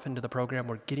kicking them off into the program.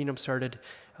 We're getting them started.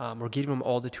 We're giving them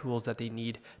all the tools that they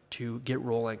need to get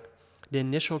rolling. The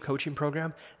initial coaching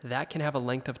program, that can have a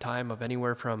length of time of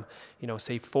anywhere from,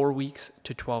 say 4 weeks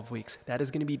to 12 weeks. That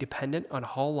is going to be dependent on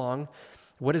how long,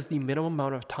 what is the minimum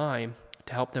amount of time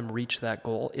to help them reach that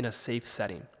goal in a safe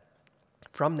setting.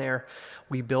 From there,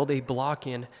 we build a block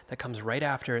in that comes right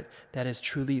after it that is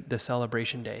truly the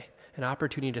celebration day, an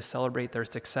opportunity to celebrate their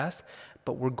success,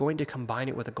 but we're going to combine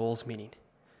it with a goals meeting.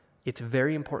 It's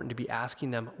very important to be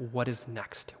asking them, what is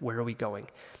next? Where are we going?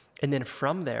 And then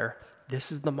from there,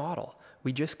 this is the model.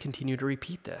 We just continue to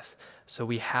repeat this. So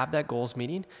we have that goals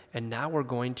meeting, and now we're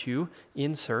going to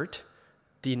insert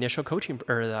the initial coaching,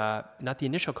 or not the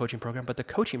initial coaching program, but the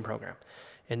coaching program.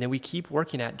 And then we keep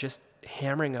working at just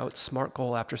hammering out SMART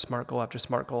goal after SMART goal after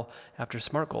SMART goal after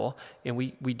SMART goal. And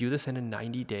we do this in a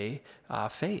 90-day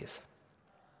phase.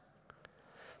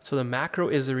 So the macro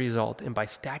is the result. And by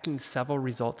stacking several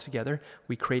results together,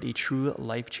 we create a true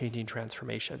life-changing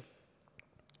transformation.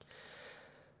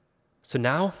 So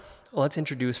now let's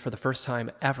introduce for the first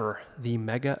time ever the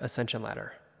Mega Ascension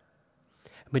Ladder.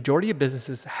 Majority of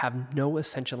businesses have no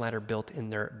Ascension Ladder built in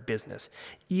their business.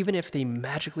 Even if they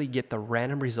magically get the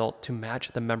random result to match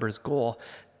the member's goal,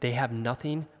 they have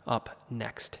nothing up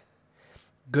next.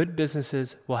 Good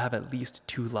businesses will have at least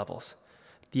 2 levels.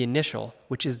 The initial,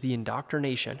 which is the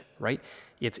indoctrination, right?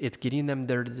 It's getting them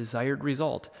their desired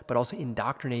result, but also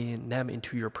indoctrinating them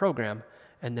into your program,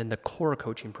 and then the core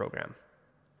coaching program.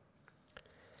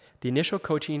 The initial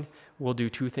coaching will do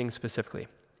 2 things specifically.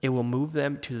 It will move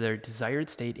them to their desired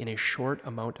state in a short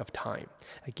amount of time.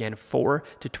 Again, 4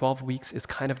 to 12 weeks is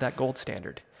kind of that gold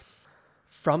standard.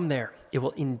 From there, it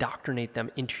will indoctrinate them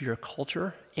into your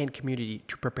culture and community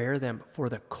to prepare them for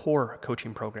the core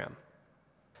coaching program.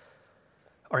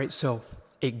 All right, so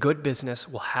A good business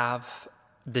will have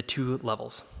the two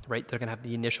levels, right? They're going to have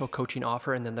the initial coaching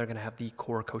offer, and then they're going to have the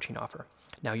core coaching offer.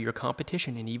 Now, your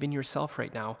competition and even yourself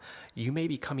right now, you may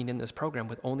be coming in this program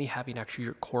with only having actually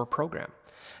your core program.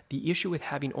 The issue with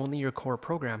having only your core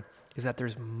program is that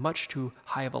there's much too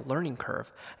high of a learning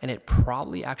curve, and it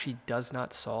probably actually does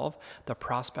not solve the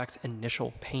prospect's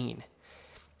initial pain.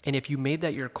 And if you made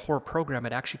that your core program,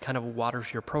 it actually kind of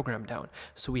waters your program down.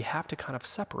 So we have to kind of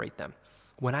separate them.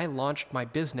 When I launched my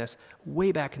business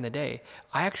way back in the day,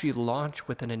 I actually launched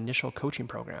with an initial coaching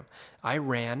program. I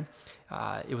ran,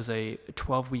 it was a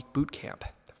 12-week boot camp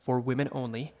for women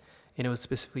only, and it was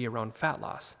specifically around fat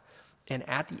loss. And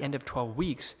at the end of 12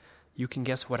 weeks, you can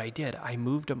guess what I did. I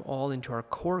moved them all into our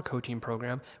core coaching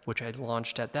program, which I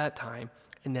launched at that time,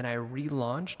 and then I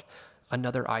relaunched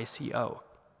another ICO.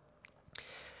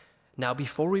 Now,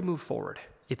 before we move forward,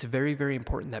 it's very, very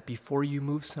important that before you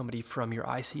move somebody from your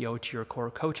ICO to your core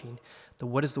coaching,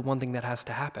 what is the one thing that has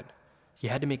to happen? You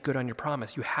had to make good on your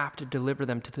promise. You have to deliver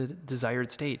them to the desired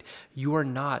state. You are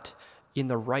not in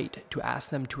the right to ask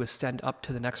them to ascend up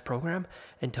to the next program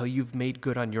until you've made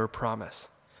good on your promise.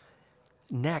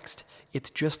 Next, it's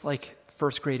just like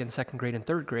first grade and second grade and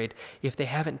third grade. If they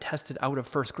haven't tested out of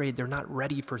first grade, they're not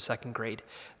ready for second grade.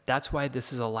 That's why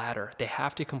this is a ladder. They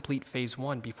have to complete phase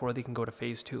 1 before they can go to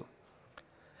phase 2.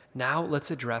 Now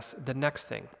let's address the next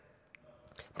thing,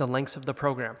 the lengths of the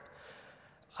program.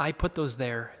 I put those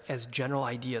there as general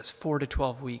ideas, 4 to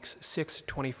 12 weeks, 6 to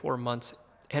 24 months,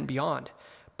 and beyond.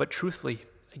 But truthfully,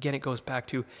 again, it goes back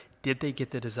to, did they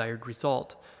get the desired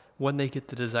result? When they get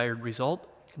the desired result,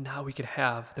 now we can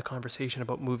have the conversation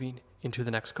about moving into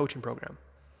the next coaching program.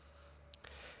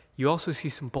 You also see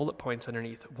some bullet points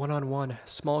underneath, one-on-one,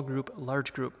 small group,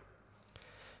 large group.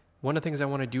 One of the things I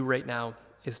want to do right now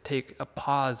is take a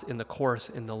pause in the course,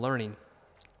 in the learning,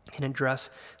 and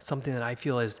address something that I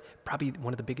feel is probably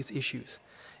one of the biggest issues,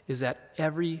 is that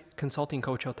every consulting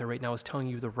coach out there right now is telling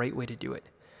you the right way to do it.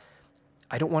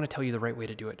 I don't want to tell you the right way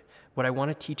to do it. What I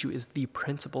want to teach you is the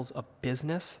principles of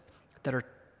business that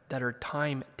are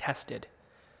time tested.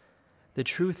 The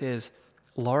truth is,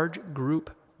 large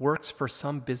group works for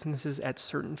some businesses at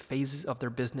certain phases of their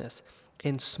business,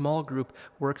 and small group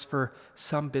works for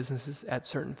some businesses at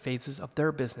certain phases of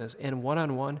their business, and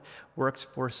one-on-one works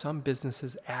for some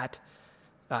businesses at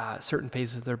certain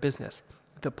phases of their business.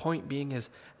 The point being is,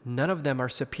 none of them are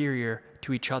superior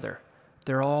to each other.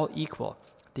 They're all equal.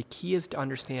 The key is to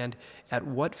understand at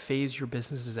what phase your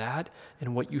business is at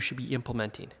and what you should be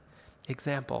implementing.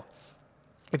 Example,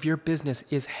 if your business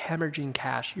is hemorrhaging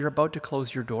cash, you're about to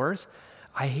close your doors,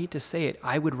 I hate to say it,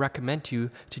 I would recommend to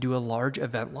do a large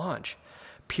event launch,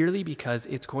 purely because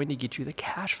it's going to get you the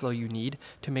cash flow you need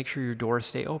to make sure your doors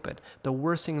stay open. The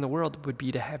worst thing in the world would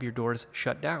be to have your doors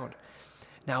shut down.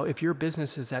 Now, if your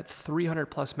business is at 300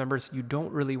 plus members, you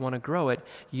don't really want to grow it,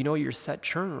 you know your set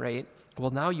churn rate,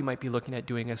 well, now you might be looking at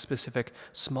doing a specific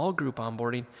small group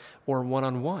onboarding or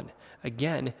one-on-one.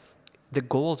 Again, the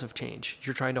goals have changed.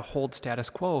 You're trying to hold status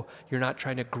quo. You're not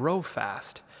trying to grow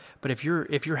fast. But if you're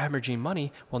hemorrhaging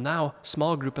money, well, now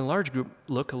small group and large group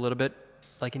look a little bit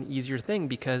like an easier thing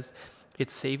because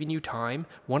it's saving you time.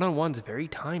 One-on-one's very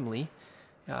timely.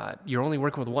 You're only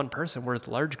working with one person, whereas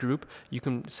large group, you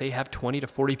can say have 20 to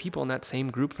 40 people in that same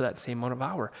group for that same amount of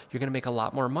hour. You're going to make a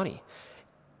lot more money.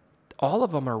 All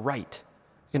of them are right,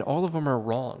 and all of them are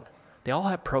wrong. They all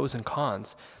have pros and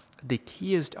cons. The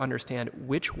key is to understand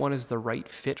which one is the right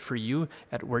fit for you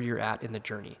at where you're at in the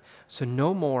journey. So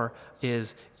no more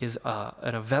is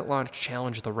an event launch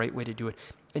challenge the right way to do it,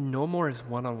 and no more is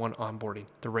one-on-one onboarding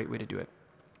the right way to do it.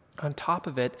 On top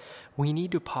of it, we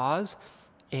need to pause,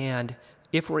 and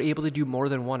if we're able to do more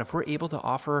than one, if we're able to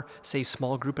offer, say,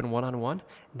 small group and one-on-one,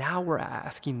 now we're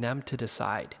asking them to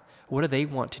decide. What do they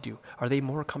want to do? Are they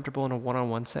more comfortable in a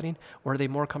one-on-one setting, or are they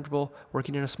more comfortable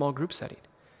working in a small group setting,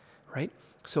 right?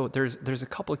 So there's a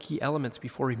couple of key elements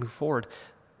before we move forward.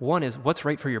 One is what's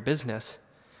right for your business,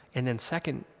 and then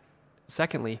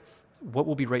secondly, what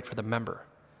will be right for the member,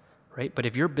 right? But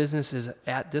if your business is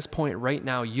at this point right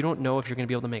now, you don't know if you're going to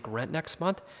be able to make rent next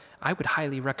month, I would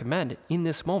highly recommend in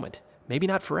this moment, maybe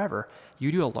not forever,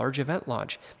 you do a large event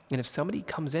launch. And if somebody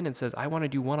comes in and says, I want to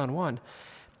do one-on-one,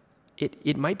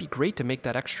 it might be great to make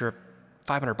that extra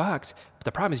 $500, but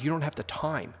the problem is you don't have the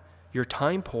time. You're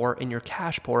time poor and you're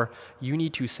cash poor. You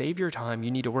need to save your time.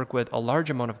 You need to work with a large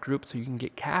amount of groups so you can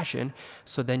get cash in,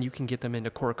 so then you can get them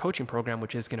into core coaching program,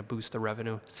 which is going to boost the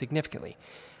revenue significantly.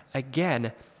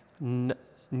 Again,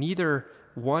 neither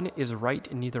one is right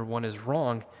and neither one is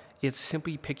wrong. It's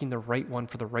simply picking the right one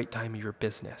for the right time of your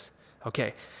business.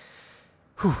 Okay,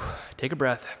 take a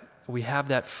breath. We have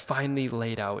that finally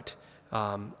laid out.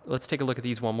 Let's take a look at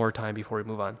these one more time before we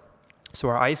move on. So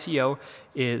our ICO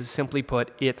is, simply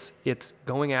put, it's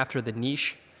going after the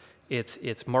niche.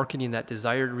 It's marketing that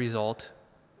desired result.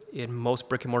 In most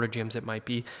brick and mortar gyms, it might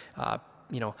be,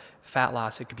 fat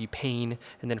loss. It could be pain,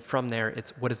 and then from there,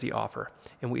 it's what is the offer.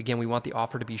 And we want the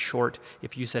offer to be short.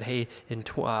 If you said, hey, in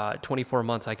 24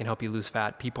 months I can help you lose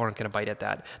fat, people aren't going to bite at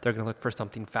that. They're going to look for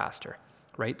something faster,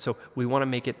 right? So we want to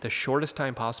make it the shortest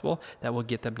time possible that will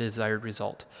get them the desired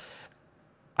result.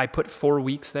 I put 4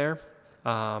 weeks there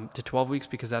to 12 weeks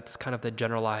because that's kind of the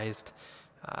generalized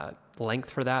length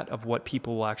for that of what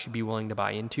people will actually be willing to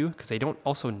buy into, because they don't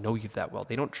also know you that well.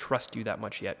 They don't trust you that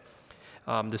much yet.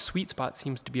 The sweet spot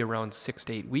seems to be around 6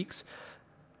 to 8 weeks.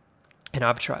 And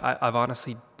I've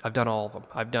done all of them.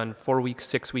 I've done 4 weeks,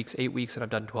 6 weeks, 8 weeks, and I've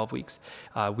done 12 weeks.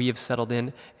 We have settled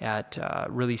in at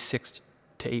really 6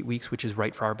 to 8 weeks, which is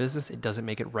right for our business. It doesn't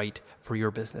make it right for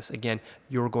your business. Again,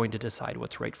 you're going to decide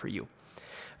what's right for you.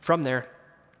 From there,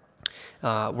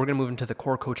 we're going to move into the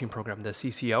core coaching program, the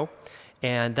CCO.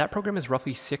 And that program is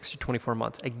roughly 6 to 24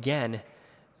 months. Again,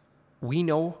 we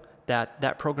know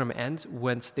that program ends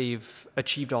once they've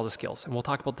achieved all the skills. And we'll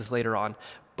talk about this later on.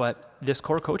 But this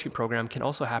core coaching program can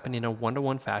also happen in a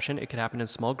one-to-one fashion. It could happen in a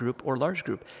small group or large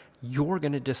group. You're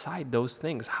going to decide those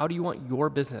things. How do you want your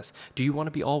business? Do you want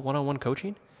to be all one-on-one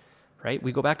coaching? Right?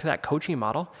 We go back to that coaching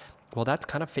model. Well, that's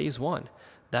kind of phase one.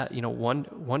 That,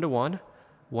 one-to-one,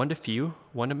 one to few,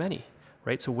 one to many.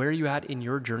 Right? So where are you at in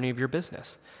your journey of your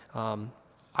business?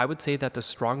 I would say that the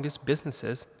strongest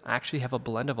businesses actually have a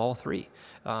blend of all three.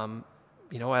 At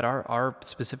our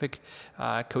specific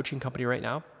coaching company right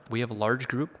now, we have a large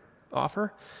group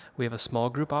offer, we have a small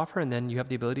group offer, and then you have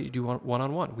the ability to do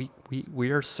one-on-one.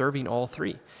 We are serving all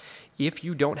three. If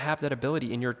you don't have that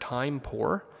ability and you're time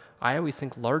poor, I always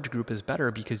think large group is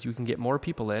better because you can get more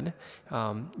people in,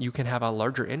 you can have a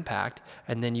larger impact,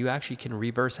 and then you actually can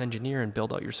reverse engineer and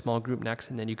build out your small group next,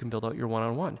 and then you can build out your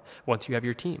one-on-one once you have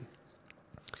your team.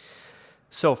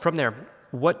 So from there,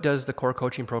 what does the core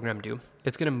coaching program do?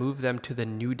 It's going to move them to the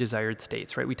new desired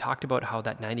states, right? We talked about how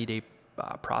that 90-day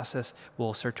process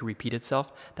will start to repeat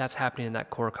itself. That's happening in that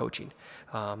core coaching.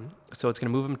 So it's going to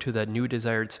move them to the new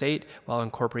desired state while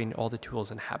incorporating all the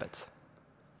tools and habits.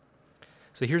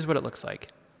 So here's what it looks like.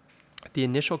 The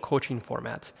initial coaching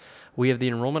formats. We have the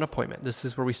enrollment appointment. This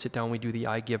is where we sit down, we do the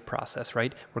I give process,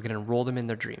 right? We're going to enroll them in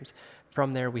their dreams.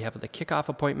 From there, we have the kickoff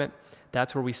appointment.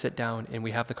 That's where we sit down and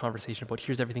we have the conversation about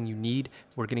here's everything you need.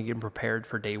 We're going to get them prepared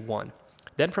for day one.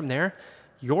 Then from there,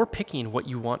 you're picking what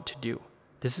you want to do.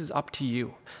 This is up to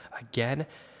you. Again,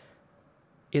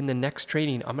 in the next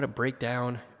training, I'm going to break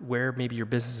down where maybe your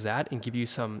business is at and give you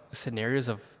some scenarios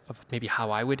of maybe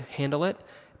how I would handle it.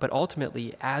 But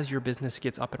ultimately, as your business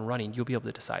gets up and running, you'll be able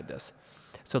to decide this.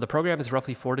 So the program is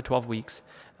roughly 4 to 12 weeks.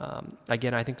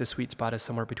 Again, I think the sweet spot is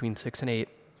somewhere between 6 and 8.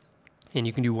 And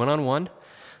you can do one-on-one.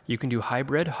 You can do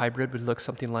hybrid. Hybrid would look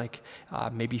something like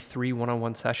maybe 3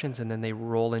 one-on-one sessions, and then they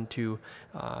roll into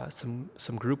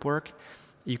some group work.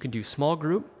 You can do small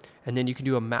group, and then you can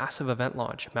do a massive event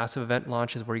launch. Massive event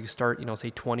launch is where you start, say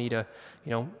 20 to,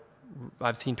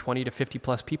 I've seen 20 to 50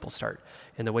 plus people start.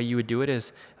 And the way you would do it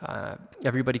is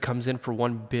everybody comes in for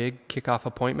one big kickoff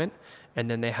appointment, and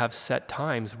then they have set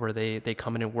times where they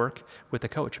come in and work with the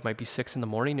coach. It might be 6 in the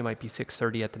morning, it might be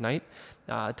 6:30 at the night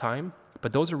time.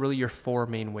 But those are really your 4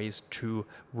 main ways to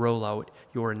roll out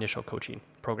your initial coaching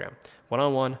program.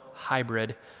 One-on-one,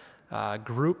 hybrid,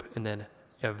 group, and then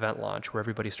event launch where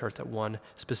everybody starts at one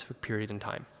specific period in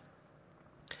time.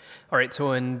 All right,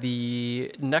 so in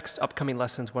the next upcoming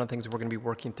lessons, one of the things we're going to be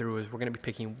working through is we're going to be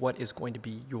picking what is going to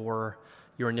be your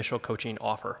initial coaching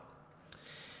offer.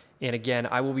 And again,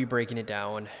 I will be breaking it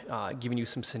down, giving you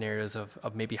some scenarios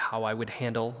of maybe how I would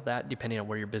handle that depending on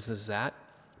where your business is at.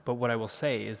 But what I will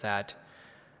say is that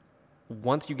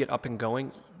once you get up and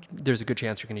going, there's a good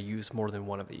chance you're going to use more than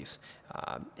one of these.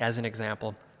 As an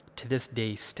example, to this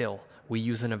day still, we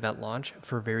use an event launch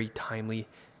for very timely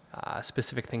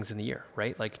specific things in the year,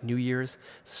 right? Like New Year's,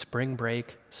 spring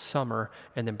break, summer,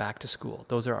 and then back to school.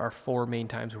 Those are our 4 main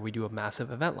times where we do a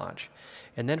massive event launch.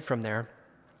 And then from there,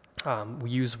 we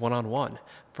use one-on-one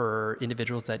for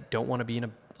individuals that don't want to be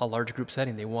in a large group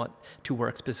setting. They want to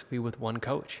work specifically with one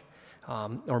coach.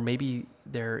 Or maybe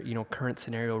their current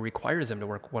scenario requires them to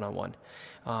work one-on-one.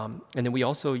 And then we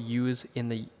also use, in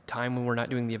the time when we're not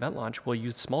doing the event launch, we'll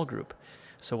use small group.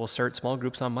 So we'll start small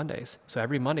groups on Mondays. So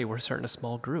every Monday we're starting a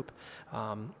small group.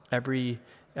 Every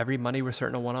Monday we're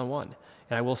starting a one-on-one.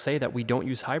 And I will say that we don't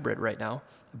use hybrid right now,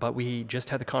 but we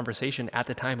just had the conversation at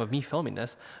the time of me filming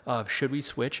this of should we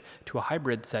switch to a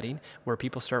hybrid setting where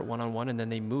people start one-on-one and then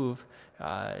they move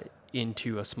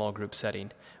into a small group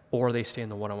setting. or they stay in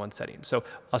the one-on-one setting. So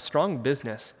a strong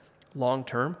business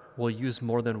long-term will use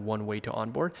more than one way to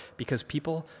onboard because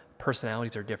people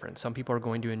personalities are different. Some people are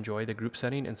going to enjoy the group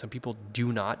setting and some people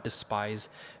do not despise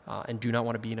and do not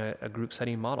want to be in a group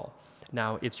setting model.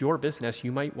 Now, it's your business.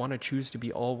 You might want to choose to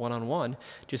be all one-on-one.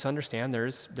 Just understand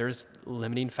there's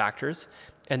limiting factors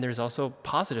and there's also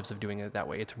positives of doing it that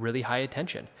way. It's really high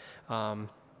attention.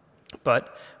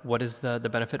 But what is the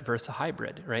benefit versus a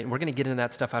hybrid, right? And we're going to get into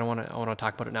that stuff. I want to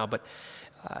talk about it now. But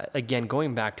again,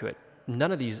 going back to it,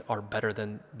 none of these are better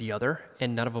than the other,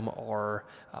 and none of them are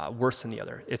worse than the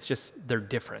other. It's just they're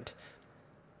different.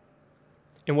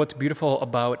 And what's beautiful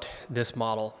about this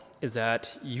model is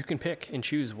that you can pick and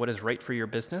choose what is right for your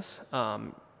business.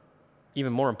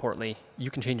 Even more importantly,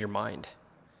 you can change your mind,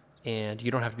 and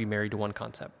you don't have to be married to one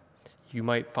concept. You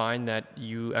might find that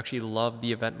you actually love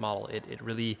the event model. It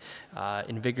really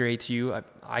invigorates you.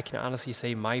 I can honestly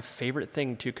say my favorite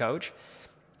thing to coach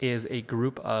is a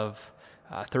group of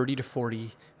 30 to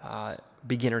 40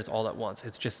 beginners all at once.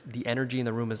 It's just the energy in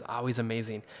the room is always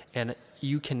amazing. And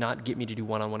you cannot get me to do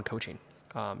one-on-one coaching.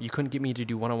 You couldn't get me to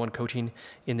do one-on-one coaching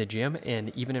in the gym,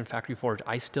 and even in Factory Forge,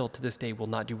 I still to this day will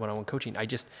not do one-on-one coaching. I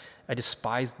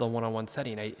despise the one-on-one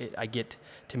setting.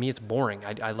 To me, it's boring.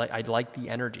 I like the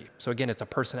energy. So again, it's a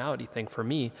personality thing for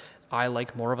me. I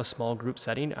like more of a small group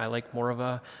setting. I like more of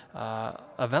a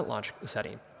event launch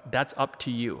setting. That's up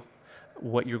to you,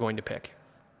 what you're going to pick.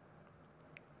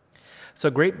 So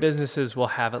great businesses will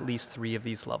have at least 3 of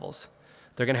these levels.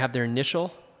 They're going to have their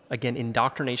initial, again,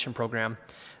 indoctrination program.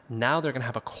 Now they're going to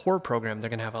have a core program. They're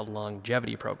going to have a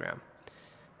longevity program,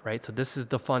 right? So this is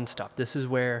the fun stuff. This is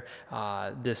where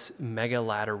this mega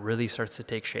ladder really starts to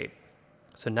take shape.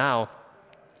 So now,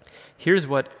 here's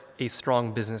what a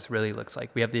strong business really looks like.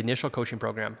 We have the initial coaching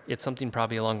program. It's something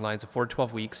probably along the lines of 4 to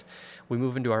 12 weeks. We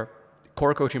move into our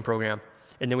core coaching program,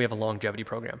 and then we have a longevity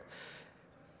program.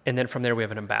 And then from there, we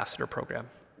have an ambassador program.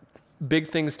 Big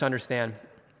things to understand.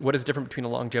 What is different between a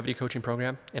longevity coaching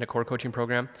program and a core coaching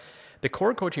program? The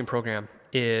core coaching program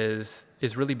is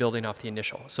really building off the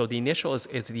initial. So the initial is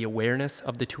the awareness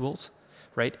of the tools,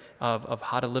 right? Of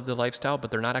how to live the lifestyle, but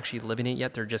they're not actually living it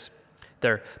yet.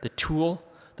 They're the tool,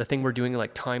 the thing we're doing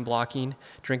like time blocking,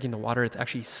 drinking the water, it's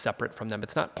actually separate from them.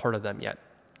 It's not part of them yet.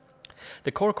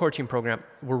 The core coaching program,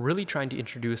 we're really trying to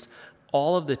introduce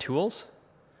all of the tools,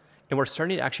 and we're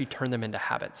starting to actually turn them into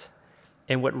habits.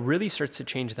 And what really starts to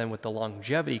change then with the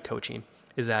longevity coaching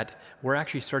is that we're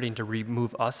actually starting to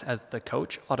remove us as the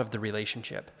coach out of the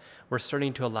relationship. We're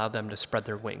starting to allow them to spread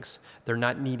their wings. They're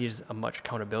not needed as much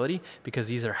accountability because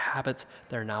these are habits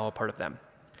that are now a part of them.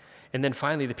 And then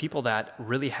finally, the people that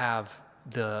really have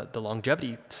the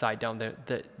longevity side down there,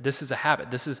 this is a habit.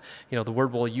 This is, the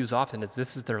word we'll use often is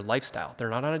this is their lifestyle. They're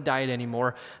not on a diet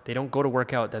anymore. They don't go to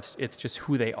work out. It's just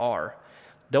who they are.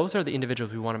 Those are the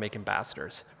individuals we want to make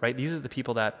ambassadors, right? These are the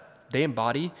people that they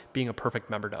embody being a perfect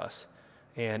member to us.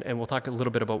 And we'll talk a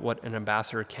little bit about what an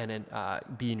ambassador can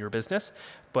be in your business,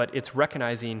 but it's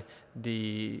recognizing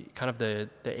the kind of the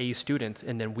A students,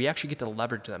 and then we actually get to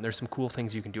leverage them. There's some cool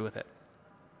things you can do with it.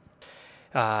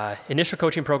 Initial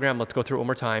coaching program, let's go through it one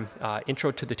more time.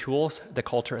 Intro to the tools, the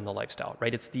culture, and the lifestyle,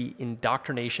 right? It's the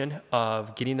indoctrination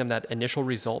of getting them that initial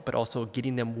result, but also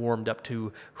getting them warmed up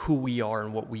to who we are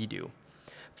and what we do.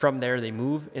 From there, they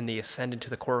move and they ascend into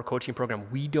the core coaching program.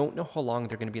 We don't know how long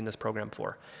they're going to be in this program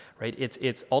for, right?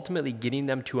 It's ultimately getting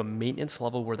them to a maintenance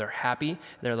level where they're happy.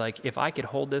 They're like, if I could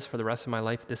hold this for the rest of my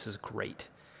life, this is great.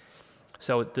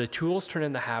 So the tools turn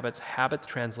into habits, habits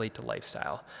translate to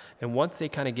lifestyle. And once they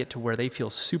kind of get to where they feel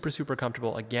super, super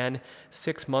comfortable, again,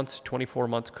 6 months, 24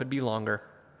 months, could be longer.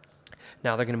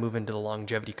 Now they're going to move into the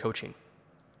longevity coaching.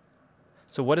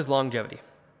 So what is longevity?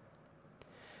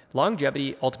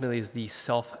 Longevity ultimately is the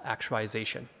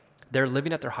self-actualization. They're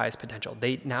living at their highest potential.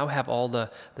 They now have all the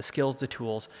skills, the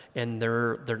tools, and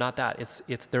they're not that.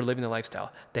 It's they're living the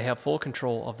lifestyle. They have full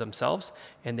control of themselves,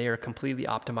 and they are completely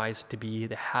optimized to be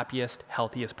the happiest,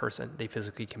 healthiest person they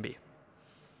physically can be.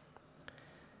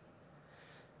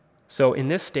 So in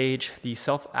this stage, the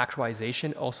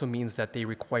self-actualization also means that they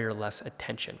require less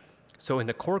attention. So in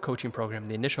the core coaching program,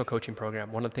 the initial coaching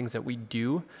program, one of the things that we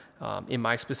do in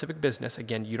my specific business,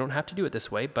 again, you don't have to do it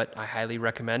this way, but I highly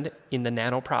recommend in the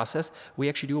nano process, we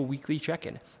actually do a weekly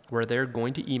check-in where they're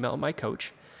going to email my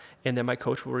coach, and then my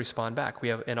coach will respond back.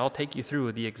 And I'll take you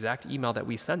through the exact email that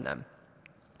we send them.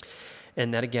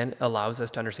 And that again allows us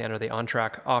to understand, are they on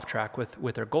track, off track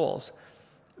with their goals?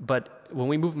 But when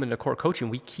we move them into core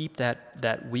coaching, we keep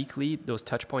that weekly, those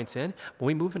touch points in. When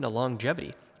we move into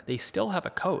longevity, they still have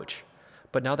a coach,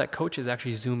 But now that coach is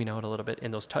actually zooming out a little bit,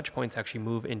 and those touch points actually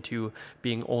move into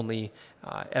being only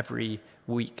every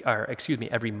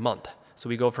month. So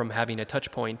we go from having a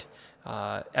touch point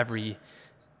every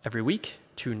week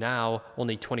to now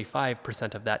only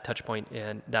 25% of that touch point,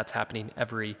 and that's happening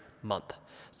every month.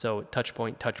 So touch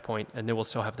point, and then we'll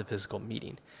still have the physical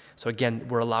meeting. So again,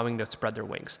 we're allowing them to spread their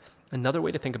wings. Another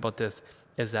way to think about this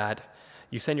is that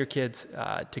you send your kids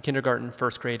to kindergarten,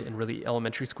 first grade, and really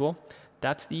elementary school.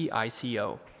 That's the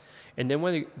ICO. And then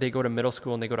when they go to middle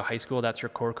school and they go to high school, that's your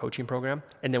core coaching program.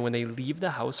 And then when they leave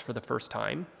the house for the first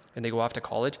time and they go off to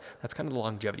college, that's kind of the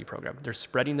longevity program. They're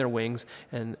spreading their wings,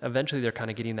 and eventually they're kind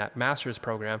of getting that master's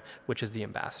program, which is the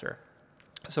ambassador.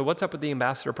 So what's up with the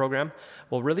ambassador program?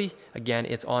 Well, really, again,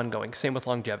 it's ongoing. Same with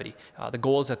longevity. The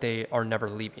goal is that they are never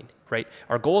leaving, right?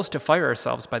 Our goal is to fire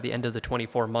ourselves by the end of the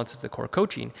 24 months of the core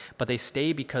coaching, but they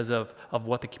stay because of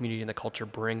what the community and the culture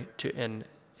bring to and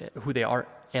who they are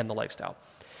and the lifestyle.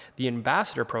 The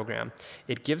ambassador program,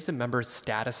 it gives the members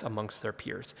status amongst their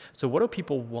peers. So what do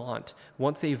people want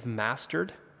once they've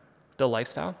mastered the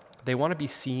lifestyle? They want to be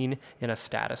seen in a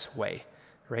status way.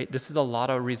 Right? This is a lot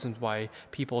of reasons why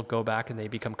people go back and they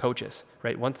become coaches,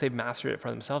 right? Once they've mastered it for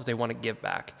themselves, they want to give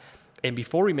back. And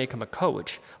before we make them a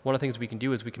coach, one of the things we can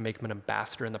do is we can make them an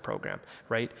ambassador in the program,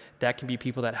 right? That can be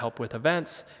people that help with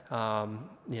events,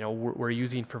 we're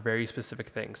using for very specific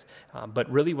things.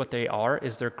 But really what they are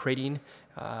is they're creating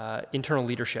internal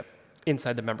leadership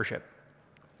inside the membership.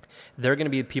 They're going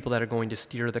to be the people that are going to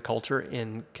steer the culture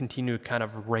and continue to kind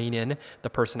of rein in the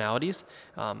personalities.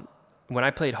 When I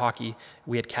played hockey,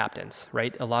 we had captains,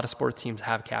 right? A lot of sports teams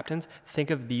have captains. Think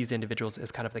of these individuals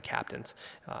as kind of the captains.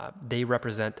 They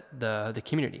represent the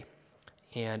community.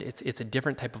 And it's a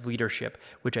different type of leadership,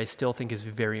 which I still think is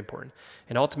very important.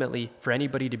 And ultimately, for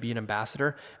anybody to be an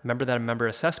ambassador, remember that a member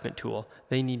assessment tool,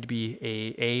 they need to be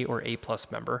a or A+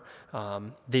 member.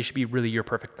 They should be really your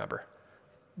perfect member.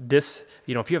 This,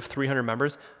 if you have 300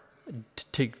 members,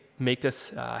 to make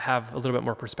this have a little bit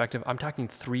more perspective, I'm talking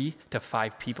 3 to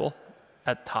 5 people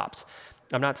at tops.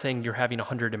 I'm not saying you're having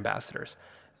 100 ambassadors.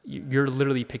 You're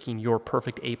literally picking your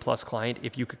perfect A+ client.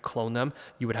 If you could clone them,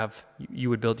 you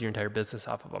would build your entire business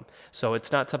off of them. So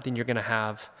it's not something you're going to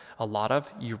have a lot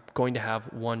of. You're going to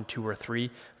have 1, 2, or 3,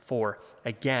 4.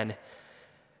 Again,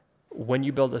 when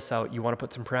you build this out, you want to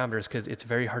put some parameters because it's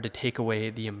very hard to take away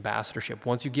the ambassadorship.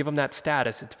 Once you give them that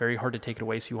status, it's very hard to take it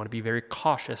away. So you want to be very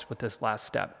cautious with this last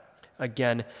step.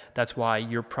 Again, that's why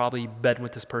you're probably been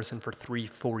with this person for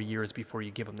 3-4 years before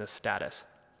you give them this status.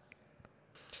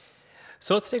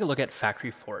 So let's take a look at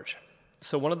Factory Forge.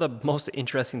 So one of the most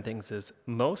interesting things is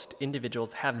most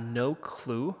individuals have no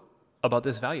clue about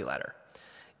this value ladder.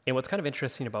 And what's kind of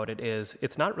interesting about it is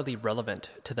it's not really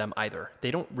relevant to them either. They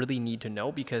don't really need to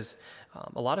know because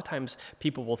a lot of times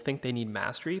people will think they need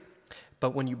mastery,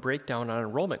 but when you break down on an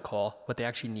enrollment call, what they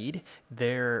actually need,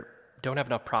 don't have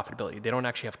enough profitability. They don't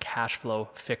actually have cash flow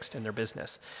fixed in their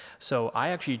business. So I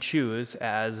actually choose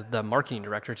as the marketing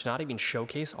director to not even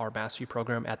showcase our mastery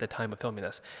program at the time of filming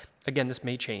this. Again, this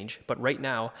may change, but right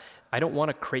now, I don't want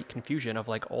to create confusion of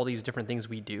like all these different things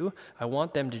we do. I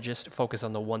want them to just focus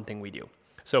on the one thing we do.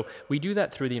 So we do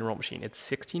that through the Enroll Machine. It's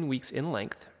 16 weeks in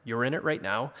length. You're in it right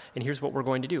now. And here's what we're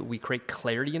going to do. We create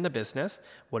clarity in the business.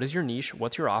 What is your niche?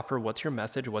 What's your offer? What's your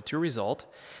message? What's your result?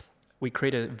 We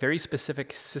create a very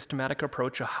specific systematic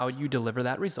approach of how you deliver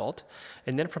that result.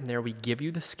 And then from there, we give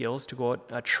you the skills to go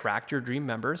attract your dream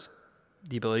members,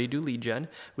 the ability to do lead gen.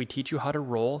 We teach you how to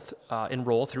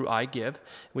enroll through iGive.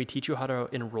 We teach you how to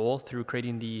enroll through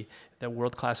creating the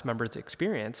world-class members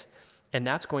experience. And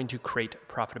that's going to create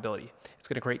profitability. It's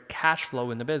going to create cash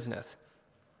flow in the business.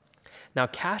 Now,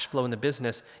 cash flow in the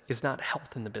business is not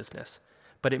health in the business,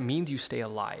 but it means you stay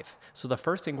alive. So the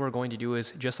first thing we're going to do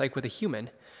is, just like with a human,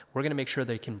 we're going to make sure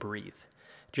they can breathe.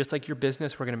 Just like your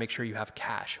business, we're going to make sure you have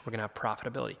cash. We're going to have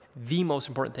profitability. The most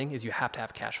important thing is you have to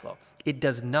have cash flow. It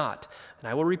does not, and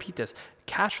I will repeat this,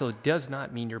 cash flow does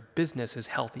not mean your business is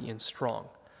healthy and strong.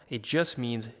 It just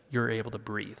means you're able to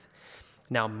breathe.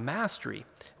 Now, mastery,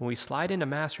 when we slide into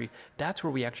mastery, that's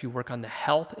where we actually work on the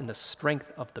health and the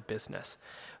strength of the business.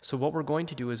 So what we're going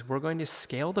to do is we're going to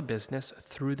scale the business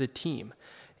through the team,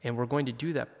 and we're going to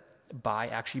do that by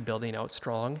actually building out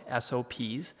strong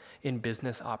SOPs in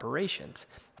business operations.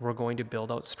 We're going to build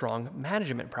out strong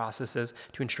management processes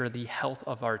to ensure the health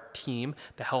of our team,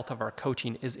 the health of our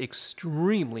coaching is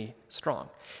extremely strong.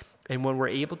 And when we're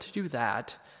able to do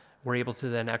that, we're able to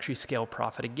then actually scale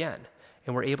profit again,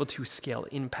 and we're able to scale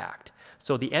impact.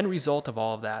 So the end result of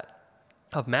all of that,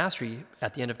 of mastery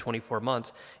at the end of 24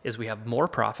 months, is we have more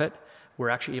profit, We're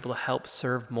actually able to help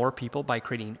serve more people by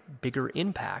creating bigger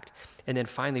impact. And then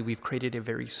finally, we've created a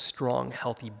very strong,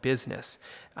 healthy business.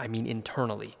 I mean,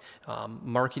 internally.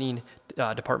 Marketing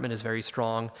department is very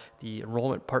strong. The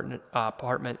enrollment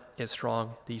department is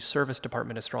strong. The service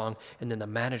department is strong. And then the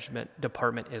management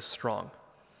department is strong.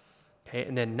 Okay,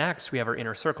 and then next we have our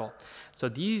inner circle. So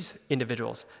these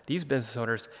individuals, these business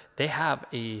owners, they have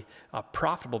a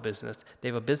profitable business. They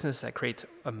have a business that creates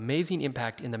amazing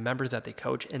impact in the members that they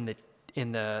coach and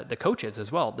in the coaches as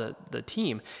well, the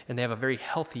team, and they have a very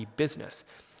healthy business.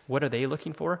 What are they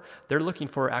looking for? They're looking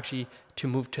for actually to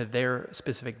move to their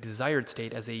specific desired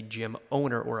state as a gym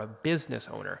owner or a business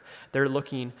owner. They're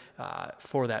looking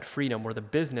for that freedom where the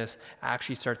business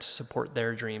actually starts to support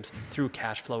their dreams through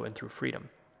cash flow and through freedom.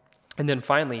 And then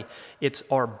finally, it's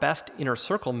our best inner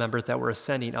circle members that we're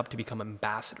ascending up to become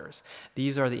ambassadors.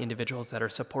 These are the individuals that are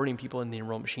supporting people in the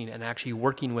enrollment machine and actually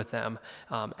working with them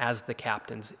as the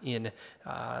captains in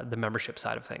the membership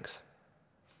side of things.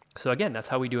 So again, that's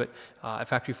how we do it at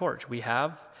Factory Forge. We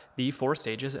have the 4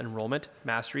 stages: enrollment,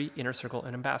 mastery, inner circle,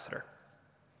 and ambassador.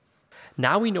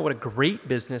 Now we know what a great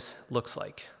business looks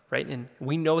like, right? And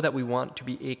we know that we want to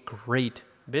be a great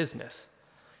business,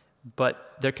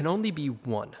 but there can only be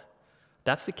one.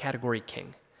 That's the category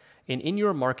king. And in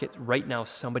your market right now,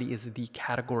 somebody is the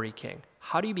category king.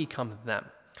 How do you become them?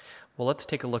 Well, let's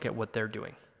take a look at what they're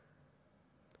doing.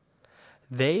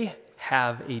 They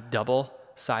have a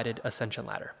double-sided ascension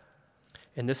ladder.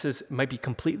 And this might be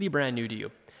completely brand new to you.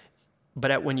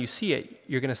 But when you see it,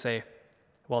 you're going to say,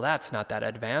 well, that's not that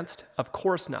advanced. Of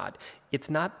course not. It's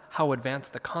not how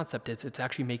advanced the concept is. It's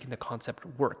actually making the concept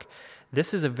work.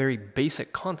 This is a very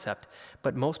basic concept,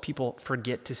 but most people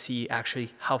forget to see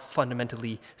actually how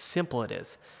fundamentally simple it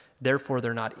is. Therefore,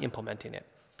 they're not implementing it.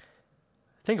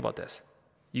 Think about this.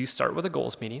 You start with a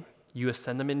goals meeting. You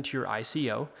ascend them into your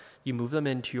ICO, you move them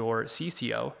into your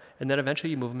CCO, and then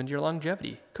eventually you move them into your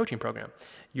longevity coaching program.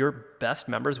 Your best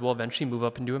members will eventually move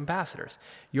up into ambassadors.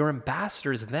 Your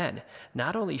ambassadors then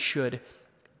not only should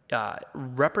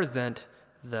represent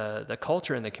the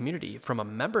culture and the community from a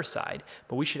member side,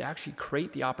 but we should actually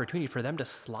create the opportunity for them to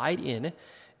slide in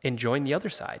and join the other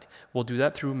side. We'll do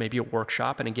that through maybe a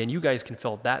workshop, and again, you guys can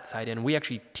fill that side in. We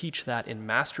actually teach that in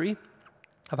Mastery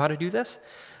of how to do this.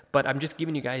 But I'm just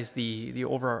giving you guys the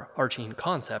overarching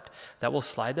concept that will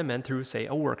slide them in through, say,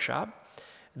 a workshop.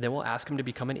 Then we'll ask them to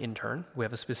become an intern. We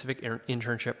have a specific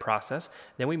internship process.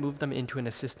 Then we move them into an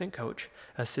assistant coach.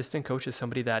 Assistant coach is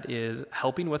somebody that is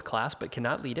helping with class but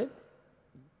cannot lead it.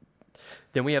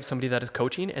 Then we have somebody that is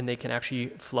coaching and they can actually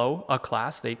flow a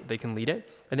class. They can lead it.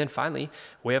 And then finally,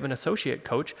 we have an associate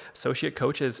coach. Associate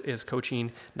coach is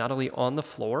coaching not only on the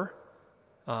floor,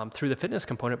 through the fitness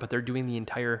component, but they're doing the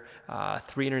entire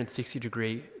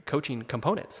 360-degree coaching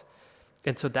components.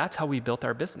 And so that's how we built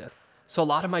our business. So a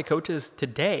lot of my coaches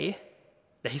today,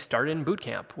 they started in boot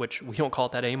camp, which we don't call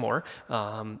it that anymore.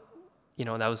 That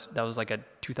was like a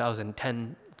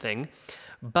 2010 thing.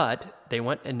 But they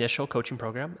went initial coaching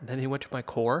program, and then they went to my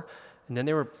core, and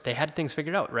then they had things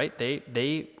figured out, right?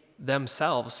 They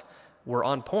themselves were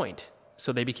on point.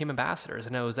 So they became ambassadors.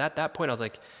 And it was at that point I was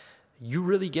like, you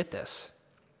really get this.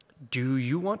 Do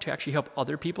you want to actually help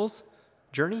other people's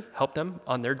journey, help them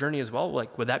on their journey as well?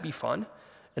 Like, would that be fun?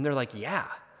 And they're like, yeah.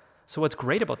 So what's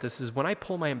great about this is when I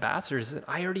pull my ambassadors,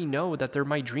 I already know that they're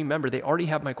my dream member. They already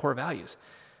have my core values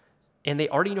and they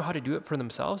already know how to do it for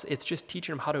themselves. It's just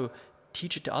teaching them how to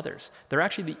teach it to others. They're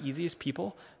actually the easiest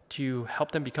people to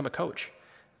help them become a coach.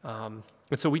 And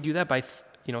so we do that by,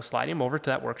 sliding them over to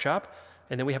that workshop,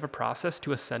 and then we have a process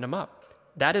to ascend them up.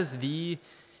 That is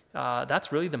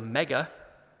that's really the mega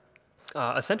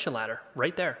ascension ladder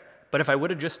right there. But if I would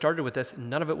have just started with this,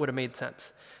 none of it would have made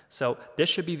sense. So this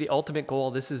should be the ultimate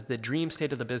goal. This is the dream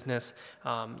state of the business.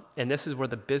 And this is where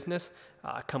the business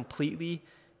completely,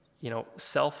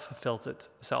 self-fulfills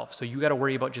itself. So you got to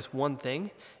worry about just one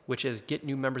thing, which is get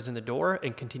new members in the door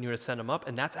and continue to send them up.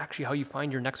 And that's actually how you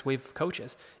find your next wave of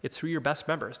coaches. It's through your best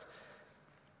members.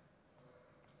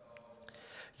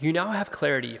 You now have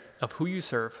clarity of who you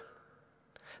serve,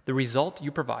 the result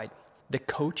you provide, the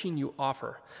coaching you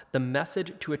offer, the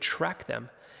message to attract them,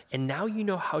 and now you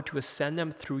know how to ascend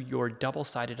them through your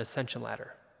double-sided ascension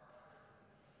ladder.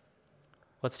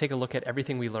 Let's take a look at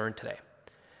everything we learned today.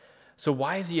 So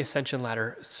why is the ascension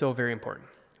ladder so very important?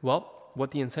 Well,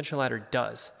 what the ascension ladder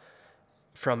does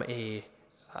from a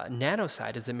nano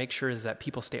side is it makes sure is that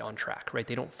people stay on track, right?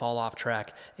 They don't fall off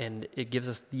track, and it gives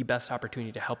us the best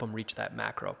opportunity to help them reach that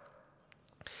macro.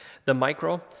 The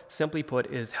micro, simply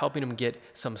put, is helping them get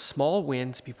some small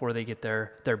wins before they get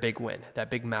their big win,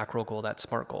 that big macro goal, that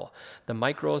SMART goal. The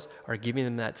micros are giving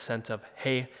them that sense of,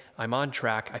 hey, I'm on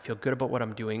track. I feel good about what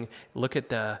I'm doing. Look at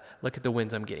the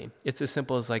wins I'm getting. It's as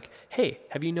simple as like, hey,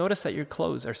 have you noticed that your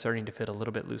clothes are starting to fit a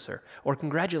little bit looser? Or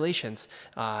congratulations,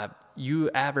 you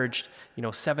averaged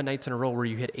 7 nights in a row where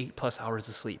you hit 8+ hours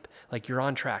of sleep. Like, you're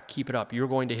on track. Keep it up. You're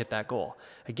going to hit that goal.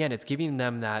 Again, it's giving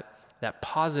them that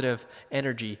positive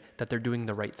energy that they're doing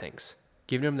the right things,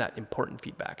 giving them that important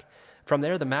feedback. From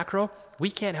there, the macro,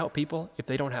 we can't help people if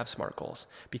they don't have SMART goals,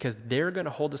 because they're going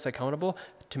to hold us accountable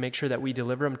to make sure that we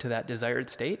deliver them to that desired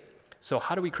state. So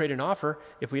how do we create an offer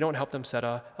if we don't help them set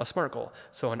a SMART goal?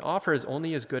 So an offer is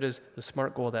only as good as the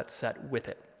SMART goal that's set with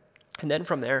it. And then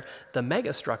from there, the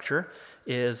mega structure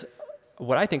is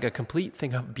what I think a complete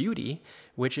thing of beauty,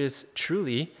 which is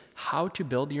truly how to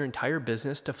build your entire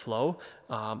business to flow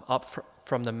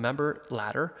from the member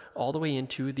ladder all the way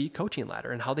into the coaching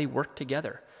ladder, and how they work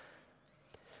together.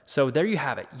 So there you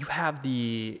have it. You have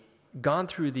gone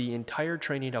through the entire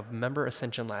training of member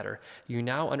Ascension ladder. You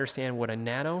now understand what a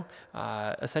nano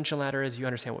Ascension ladder is. You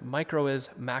understand what micro is,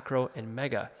 macro, and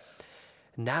mega.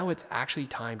 Now it's actually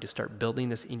time to start building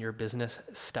this in your business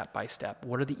step by step.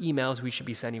 What are the emails we should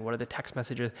be sending? What are the text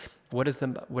messages? What does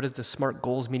the SMART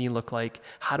goals meeting look like?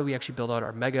 How do we actually build out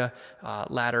our mega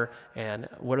ladder? And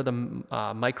what are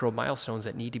the micro milestones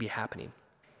that need to be happening?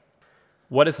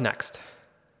 What is next?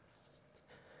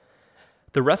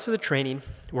 The rest of the training,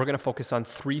 we're going to focus on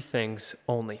 3 things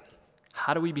only.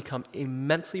 How do we become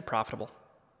immensely profitable?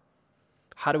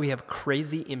 How do we have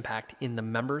crazy impact in the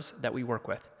members that we work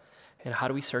with? And how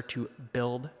do we start to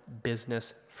build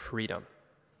business freedom?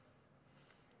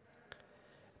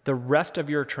 The rest of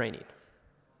your training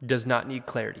does not need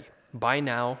clarity. By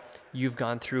now, you've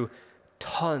gone through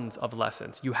tons of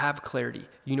lessons. You have clarity.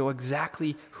 You know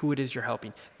exactly who it is you're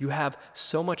helping. You have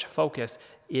so much focus,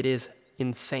 it is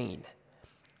insane.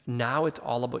 Now it's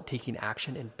all about taking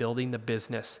action and building the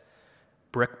business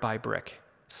brick by brick,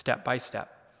 step by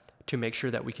step, to make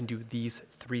sure that we can do these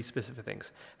 3 specific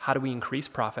things. How do we increase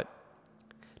profit?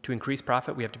 To increase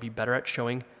profit, we have to be better at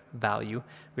showing value.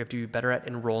 We have to be better at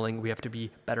enrolling. We have to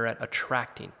be better at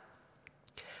attracting.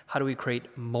 How do we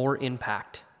create more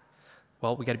impact?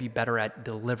 Well, we got to be better at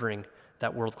delivering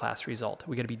that world-class result.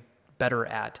 We got to be better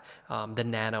at the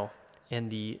nano and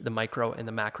the micro and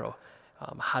the macro.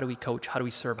 How do we coach? How do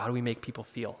we serve? How do we make people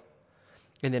feel?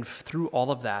 And then through all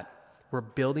of that, we're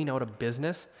building out a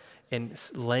business and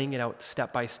laying it out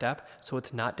step by step so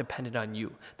it's not dependent on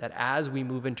you. That as we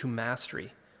move into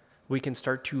mastery, we can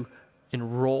start to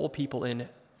enroll people in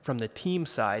from the team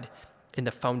side, and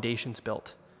the foundation's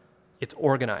built. It's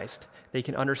organized. They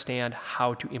can understand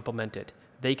how to implement it.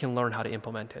 They can learn how to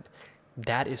implement it.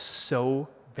 That is so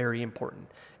very important,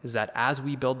 is that as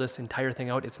we build this entire thing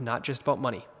out, it's not just about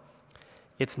money.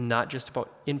 It's not just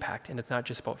about impact, and it's not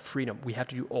just about freedom. We have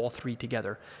to do all 3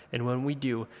 together. And when we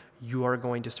do, you are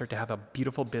going to start to have a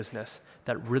beautiful business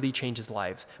that really changes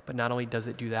lives. But not only does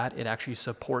it do that, it actually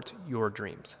supports your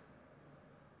dreams.